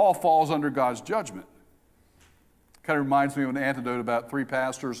because it all falls under God's judgment. Kind of reminds me of an anecdote about three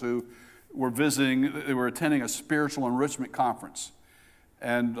pastors who were attending a spiritual enrichment conference.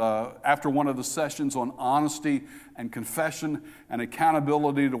 And after one of the sessions on honesty and confession and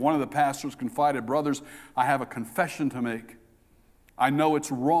accountability, to one of the pastors confided, "Brothers, I have a confession to make. I know it's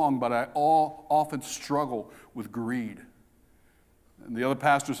wrong, but I often struggle with greed." And the other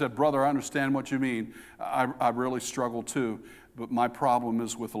pastor said, "Brother, I understand what you mean. I really struggle too, but my problem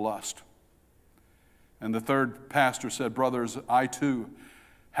is with lust." And the third pastor said, "Brothers, I too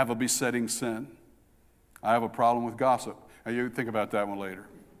have a besetting sin. I have a problem with gossip." Now, you think about that one later.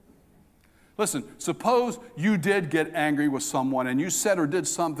 Listen, suppose you did get angry with someone and you said or did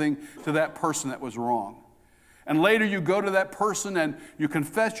something to that person that was wrong. And later you go to that person and you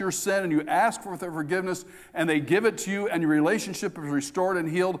confess your sin and you ask for their forgiveness and they give it to you and your relationship is restored and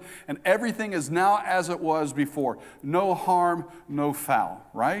healed and everything is now as it was before. No harm, no foul,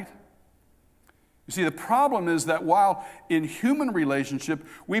 right? You see, the problem is that while in human relationship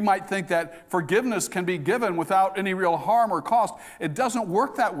we might think that forgiveness can be given without any real harm or cost, it doesn't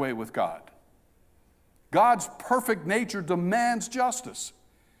work that way with God. God's perfect nature demands justice.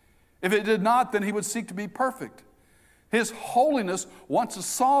 If it did not, then he would seek to be perfect. His holiness, once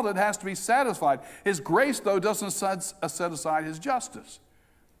assaulted, has to be satisfied. His grace, though, doesn't set aside his justice.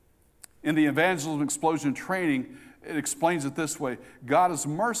 In the Evangelism Explosion training, it explains it this way: God is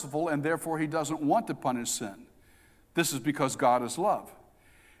merciful, and therefore he doesn't want to punish sin. This is because God is love.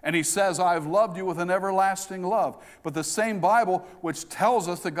 And he says, "I have loved you with an everlasting love." But the same Bible which tells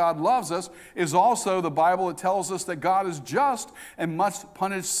us that God loves us is also the Bible that tells us that God is just and must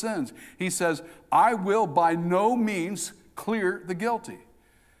punish sins. He says, "I will by no means clear the guilty,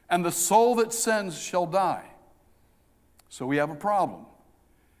 and the soul that sins shall die." So we have a problem.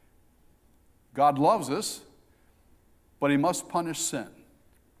 God loves us, but he must punish sin.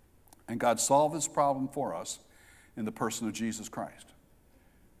 And God solved this problem for us in the person of Jesus Christ.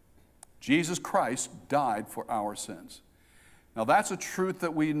 Jesus Christ died for our sins. Now that's a truth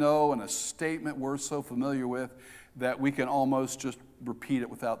that we know and a statement we're so familiar with that we can almost just repeat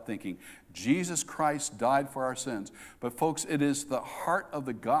it without thinking. Jesus Christ died for our sins. But folks, it is the heart of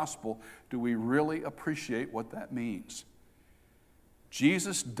the gospel. Do we really appreciate what that means?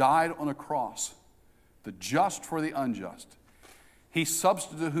 Jesus died on a cross, the just for the unjust. He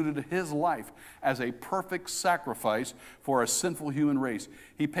substituted his life as a perfect sacrifice for a sinful human race.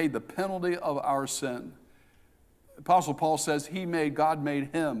 He paid the penalty of our sin. Apostle Paul says God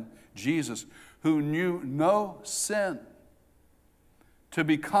made him, Jesus, who knew no sin, to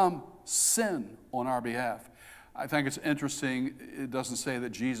become sin on our behalf. I think it's interesting, it doesn't say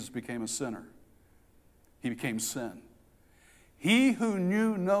that Jesus became a sinner. He became sin. He who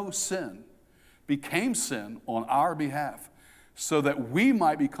knew no sin became sin on our behalf, so that we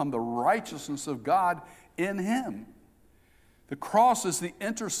might become the righteousness of God in him. The cross is the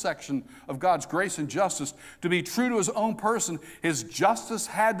intersection of God's grace and justice. To be true to his own person, his justice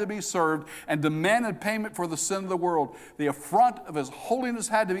had to be served and demanded payment for the sin of the world. The affront of his holiness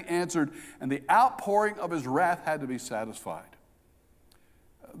had to be answered, and the outpouring of his wrath had to be satisfied.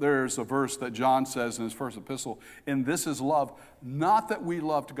 There's a verse that John says in his first epistle, "In this is love, not that we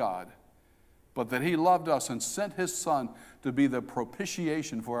loved God, but that he loved us and sent his Son to be the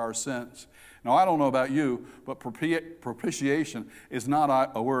propitiation for our sins." Now, I don't know about you, but propitiation is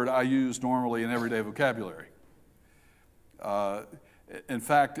not a word I use normally in everyday vocabulary. In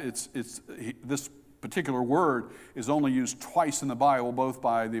fact, this particular word is only used twice in the Bible, both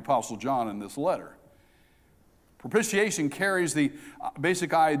by the Apostle John in this letter. Propitiation carries the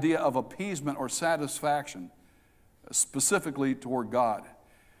basic idea of appeasement or satisfaction, specifically toward God.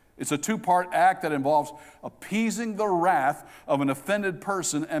 It's a two-part act that involves appeasing the wrath of an offended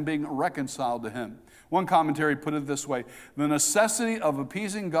person and being reconciled to him. One commentary put it this way: the necessity of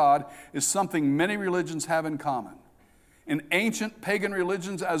appeasing God is something many religions have in common. In ancient pagan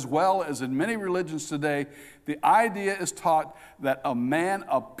religions, as well as in many religions today, the idea is taught that a man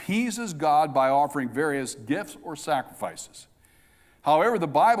appeases God by offering various gifts or sacrifices. However, the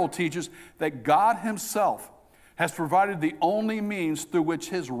Bible teaches that God himself has provided the only means through which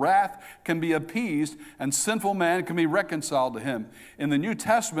his wrath can be appeased and sinful man can be reconciled to him. In the New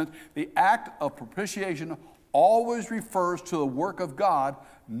Testament, the act of propitiation always refers to the work of God,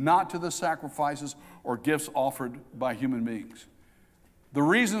 not to the sacrifices or gifts offered by human beings. The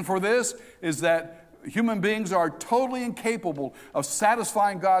reason for this is that human beings are totally incapable of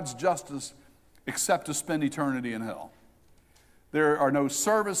satisfying God's justice except to spend eternity in hell. There are no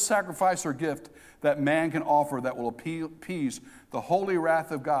service, sacrifice, or gift that man can offer that will appease the holy wrath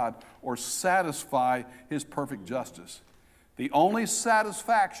of God or satisfy his perfect justice. The only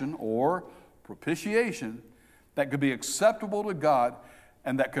satisfaction or propitiation that could be acceptable to God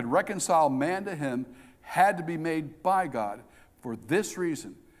and that could reconcile man to him had to be made by God. For this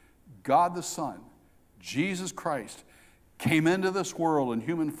reason, God the Son, Jesus Christ, came into this world in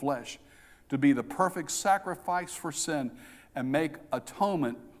human flesh to be the perfect sacrifice for sin and make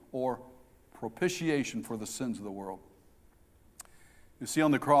atonement or propitiation for the sins of the world. You see, on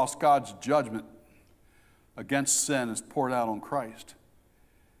the cross, God's judgment against sin is poured out on Christ.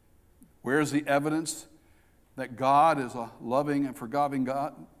 Where is the evidence that God is a loving and forgiving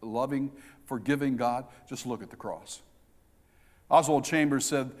God? Just look at the cross. Oswald Chambers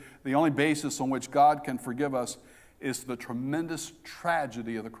said, the only basis on which God can forgive us is the tremendous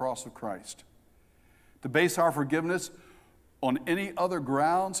tragedy of the cross of Christ. To base our forgiveness on any other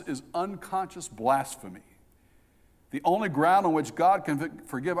grounds is unconscious blasphemy. The only ground on which God can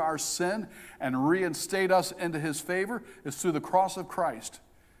forgive our sin and reinstate us into his favor is through the cross of Christ.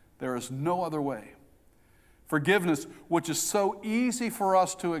 There is no other way. Forgiveness, which is so easy for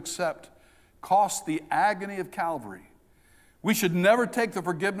us to accept, costs the agony of Calvary. We should never take the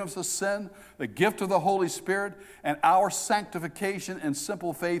forgiveness of sin, the gift of the Holy Spirit, and our sanctification in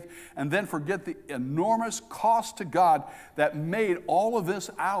simple faith, and then forget the enormous cost to God that made all of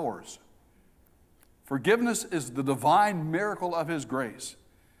this ours. Forgiveness is the divine miracle of his grace.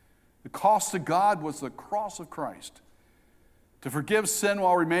 The cost to God was the cross of Christ. To forgive sin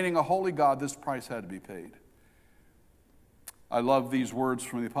while remaining a holy God, this price had to be paid. I love these words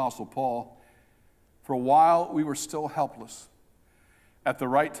from the Apostle Paul. For a while we were still helpless. At the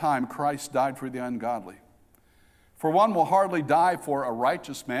right time, Christ died for the ungodly. For one will hardly die for a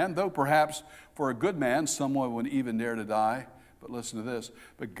righteous man, though perhaps for a good man someone would even dare to die. But listen to this.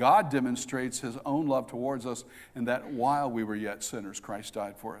 But God demonstrates his own love towards us in that while we were yet sinners, Christ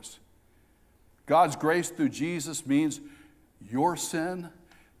died for us. God's grace through Jesus means your sin,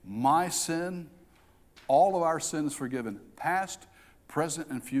 my sin, all of our sins forgiven, past, present,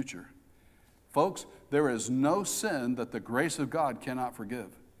 and future. Folks, there is no sin that the grace of God cannot forgive.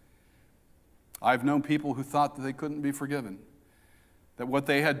 I've known people who thought that they couldn't be forgiven, that what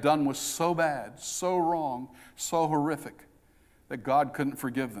they had done was so bad, so wrong, so horrific, that God couldn't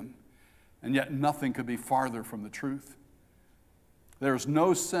forgive them. And yet nothing could be farther from the truth. There is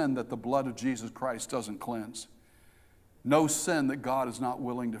no sin that the blood of Jesus Christ doesn't cleanse. No sin that God is not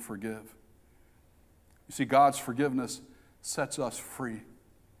willing to forgive. You see, God's forgiveness sets us free.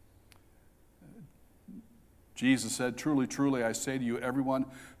 Jesus said, truly, truly, I say to you, everyone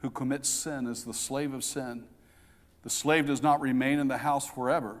who commits sin is the slave of sin. The slave does not remain in the house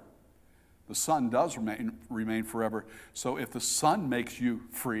forever. The Son does remain forever. So if the Son makes you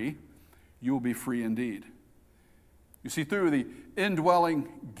free, you will be free indeed. You see, through the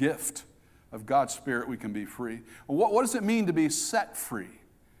indwelling gift of God's Spirit, we can be free. Well, what does it mean to be set free?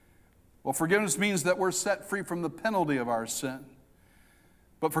 Well, forgiveness means that we're set free from the penalty of our sin.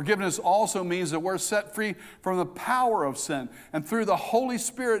 But forgiveness also means that we're set free from the power of sin. And through the Holy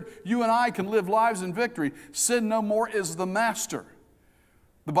Spirit, you and I can live lives in victory. Sin no more is the master.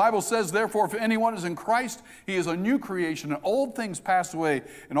 The Bible says, therefore, if anyone is in Christ, he is a new creation, and old things pass away,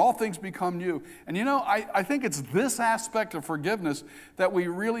 and all things become new. And you know, I think it's this aspect of forgiveness that we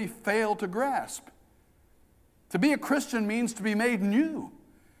really fail to grasp. To be a Christian means to be made new.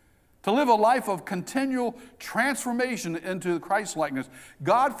 To live a life of continual transformation into Christ-likeness.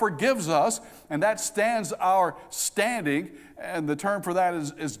 God forgives us, and that stands our standing, and the term for that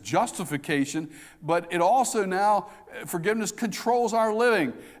is justification, but it also now, forgiveness controls our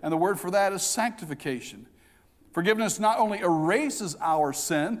living, and the word for that is sanctification. Forgiveness not only erases our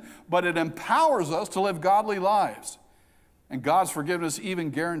sin, but it empowers us to live godly lives. And God's forgiveness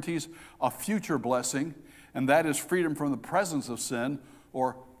even guarantees a future blessing, and that is freedom from the presence of sin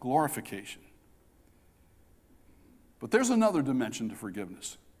or glorification. But there's another dimension to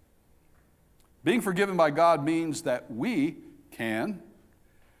forgiveness. Being forgiven by God means that we can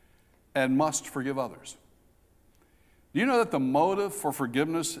and must forgive others. Do you know that the motive for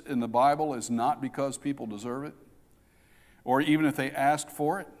forgiveness in the Bible is not because people deserve it, or even if they ask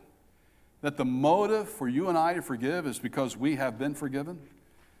for it? That the motive for you and I to forgive is because we have been forgiven?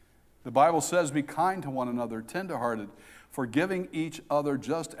 The Bible says, be kind to one another, tenderhearted, forgiving each other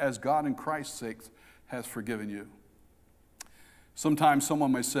just as God in Christ's sake has forgiven you. Sometimes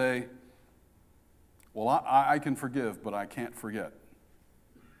someone may say, well, I can forgive, but I can't forget.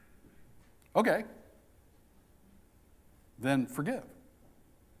 Okay. Then forgive.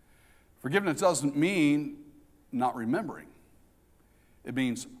 Forgiveness doesn't mean not remembering. It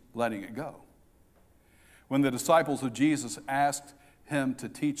means letting it go. When the disciples of Jesus asked him to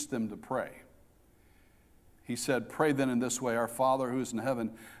teach them to pray, he said, pray then in this way, our Father who is in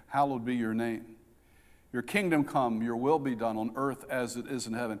heaven, hallowed be your name. Your kingdom come, your will be done on earth as it is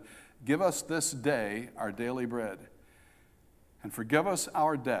in heaven. Give us this day our daily bread, and forgive us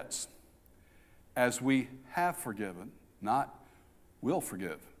our debts as we have forgiven, not will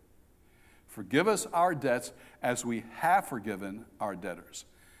forgive. Forgive us our debts as we have forgiven our debtors.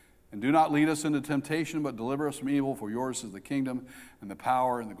 And do not lead us into temptation, but deliver us from evil, for yours is the kingdom and the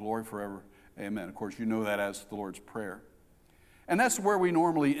power and the glory forever. Amen. Of course, you know that as the Lord's Prayer. And that's where we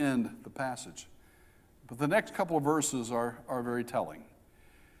normally end the passage. But the next couple of verses are very telling.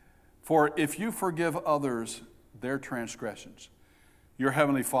 For if you forgive others their transgressions, your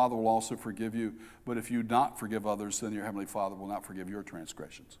heavenly Father will also forgive you. But if you not forgive others, then your heavenly Father will not forgive your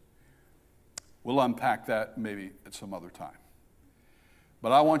transgressions. We'll unpack that maybe at some other time.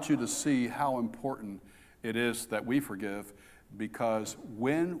 But I want you to see how important it is that we forgive, because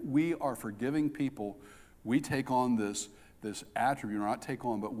when we are forgiving people, we take on this attribute, or not take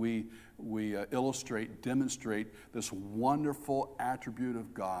on, but we illustrate, demonstrate this wonderful attribute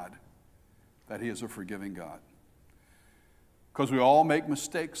of God, that He is a forgiving God. Because we all make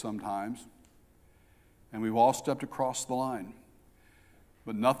mistakes sometimes, and we've all stepped across the line.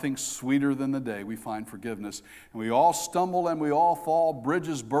 But nothing sweeter than the day we find forgiveness. And we all stumble and we all fall,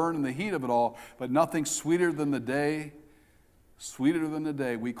 bridges burn in the heat of it all, but nothing sweeter than the day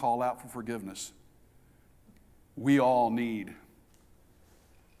we call out for forgiveness. We all need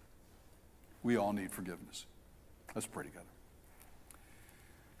forgiveness. Let's pray together.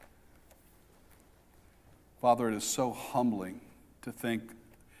 Father, it is so humbling to think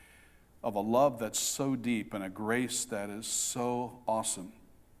of a love that's so deep and a grace that is so awesome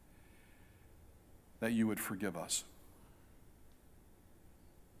that you would forgive us.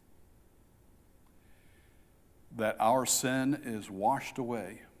 That our sin is washed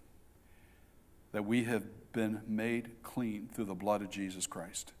away, that we have been made clean through the blood of Jesus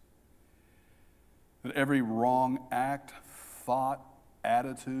Christ. That every wrong act, thought,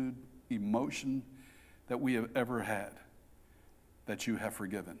 attitude, emotion that we have ever had, that you have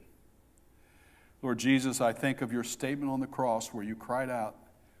forgiven. Lord Jesus, I think of your statement on the cross where you cried out,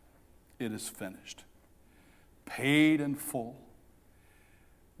 "It is finished." Paid in full,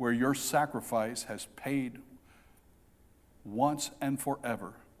 where your sacrifice has paid once and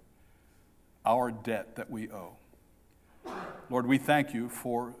forever our debt that we owe. Lord, we thank you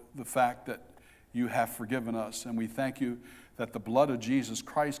for the fact that you have forgiven us, and we thank you that the blood of Jesus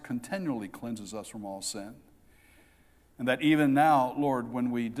Christ continually cleanses us from all sin. And that even now, Lord,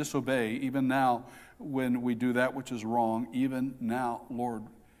 when we disobey, even now when we do that which is wrong, even now, Lord,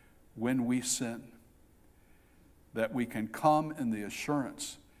 when we sin, that we can come in the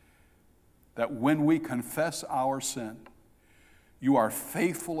assurance that when we confess our sin, you are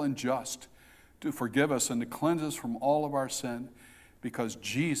faithful and just to forgive us and to cleanse us from all of our sin, because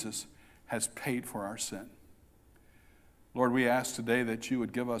Jesus has paid for our sin. Lord, we ask today that you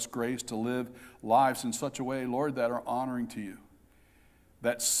would give us grace to live lives in such a way, Lord, that are honoring to you.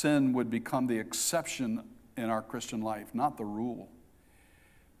 That sin would become the exception in our Christian life, not the rule.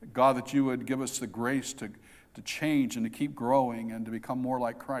 God, that you would give us the grace to change and to keep growing and to become more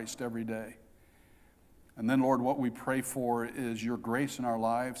like Christ every day. And then, Lord, what we pray for is your grace in our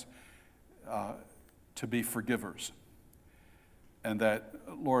lives to be forgivers. And that,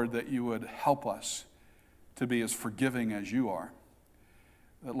 Lord, that you would help us to be as forgiving as you are.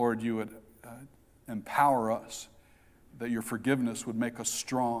 That, Lord, you would empower us, that your forgiveness would make us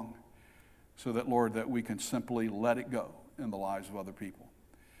strong, so that, Lord, that we can simply let it go in the lives of other people.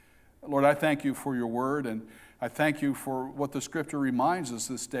 Lord, I thank you for your word, and I thank you for what the scripture reminds us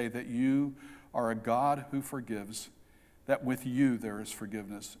this day, that you are a God who forgives that with you there is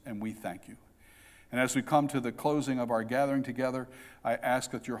forgiveness, and we thank you. And as we come to the closing of our gathering together, I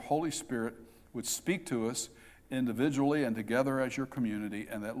ask that your Holy Spirit would speak to us individually and together as your community,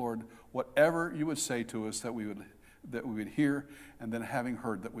 and that, Lord, whatever you would say to us, that we would hear, and then having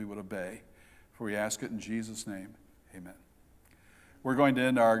heard, that we would obey. For we ask it in Jesus' name, amen. We're going to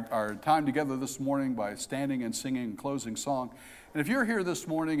end our time together this morning by standing and singing a closing song. And if you're here this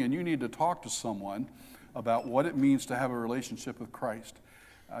morning and you need to talk to someone about what it means to have a relationship with Christ,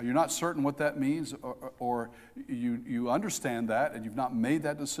 you're not certain what that means, or you understand that and you've not made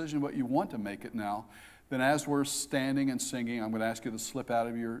that decision, but you want to make it now, then as we're standing and singing, I'm going to ask you to slip out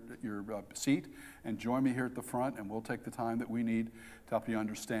of your seat and join me here at the front, and we'll take the time that we need to help you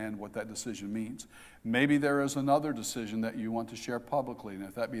understand what that decision means. Maybe there is another decision that you want to share publicly, and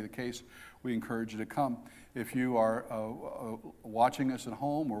if that be the case, we encourage you to come. If you are watching us at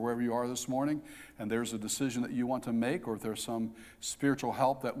home or wherever you are this morning, and there's a decision that you want to make, or if there's some spiritual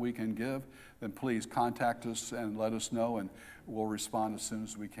help that we can give, then please contact us and let us know, and we'll respond as soon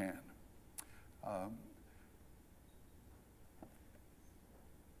as we can.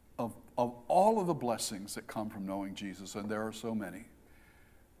 Of all of the blessings that come from knowing Jesus, and there are so many,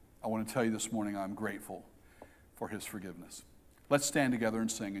 I want to tell you this morning I'm grateful for his forgiveness. Let's stand together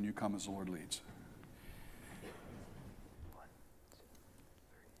and sing, and you come as the Lord leads.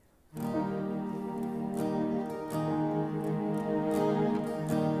 In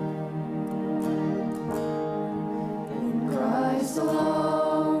Christ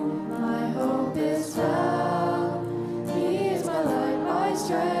alone, my hope is found. He is my light, my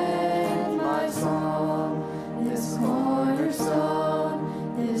strength, my song. This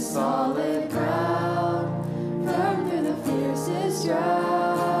cornerstone, this solid ground, firm through the fiercest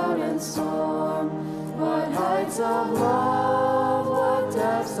drought and storm. What heights of love, what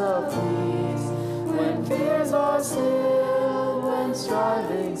depths of peace, when fears are stilled, when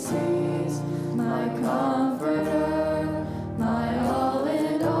striving cease. My comforter, my all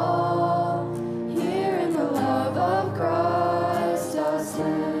in all, here in the love of Christ I'll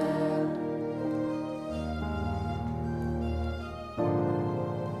stand.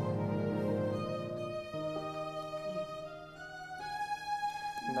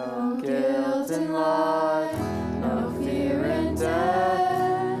 No guilt in life, no fear in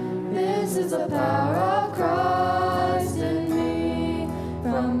death. This is the power of Christ in me.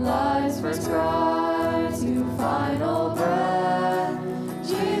 From life's first cry to final breath,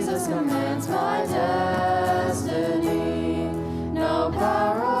 Jesus commands my destiny. No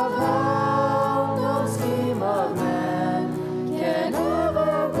power of hell, no scheme of man can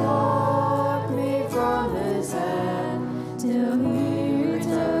ever pluck me from his hand till he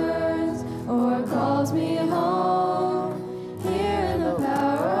returns or calls me home. Here in the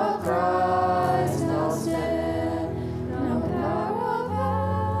power of Christ I'll stand. No power of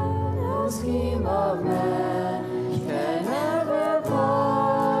hell, no scheme of man can ever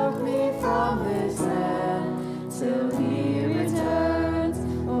pluck me from his hand till he returns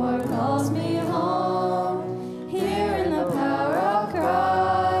or calls me home. Here in the power of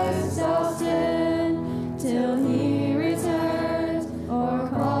Christ I'll stand till he returns or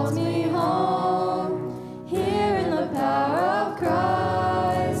calls me home. Here in the power of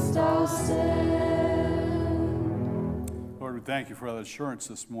Christ I'll stand. Lord, we thank you for that assurance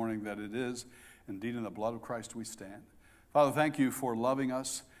this morning that it is indeed in the blood of Christ we stand. Father, thank you for loving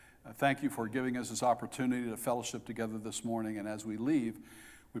us. Thank you for giving us this opportunity to fellowship together this morning. And as we leave,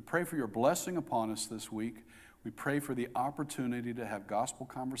 we pray for your blessing upon us this week. We pray for the opportunity to have gospel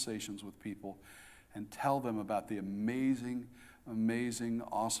conversations with people and tell them about the amazing, amazing,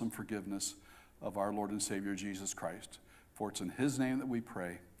 awesome forgiveness of our Lord and Savior Jesus Christ. For it's in his name that we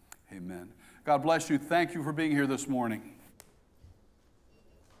pray. Amen. God bless you. Thank you for being here this morning.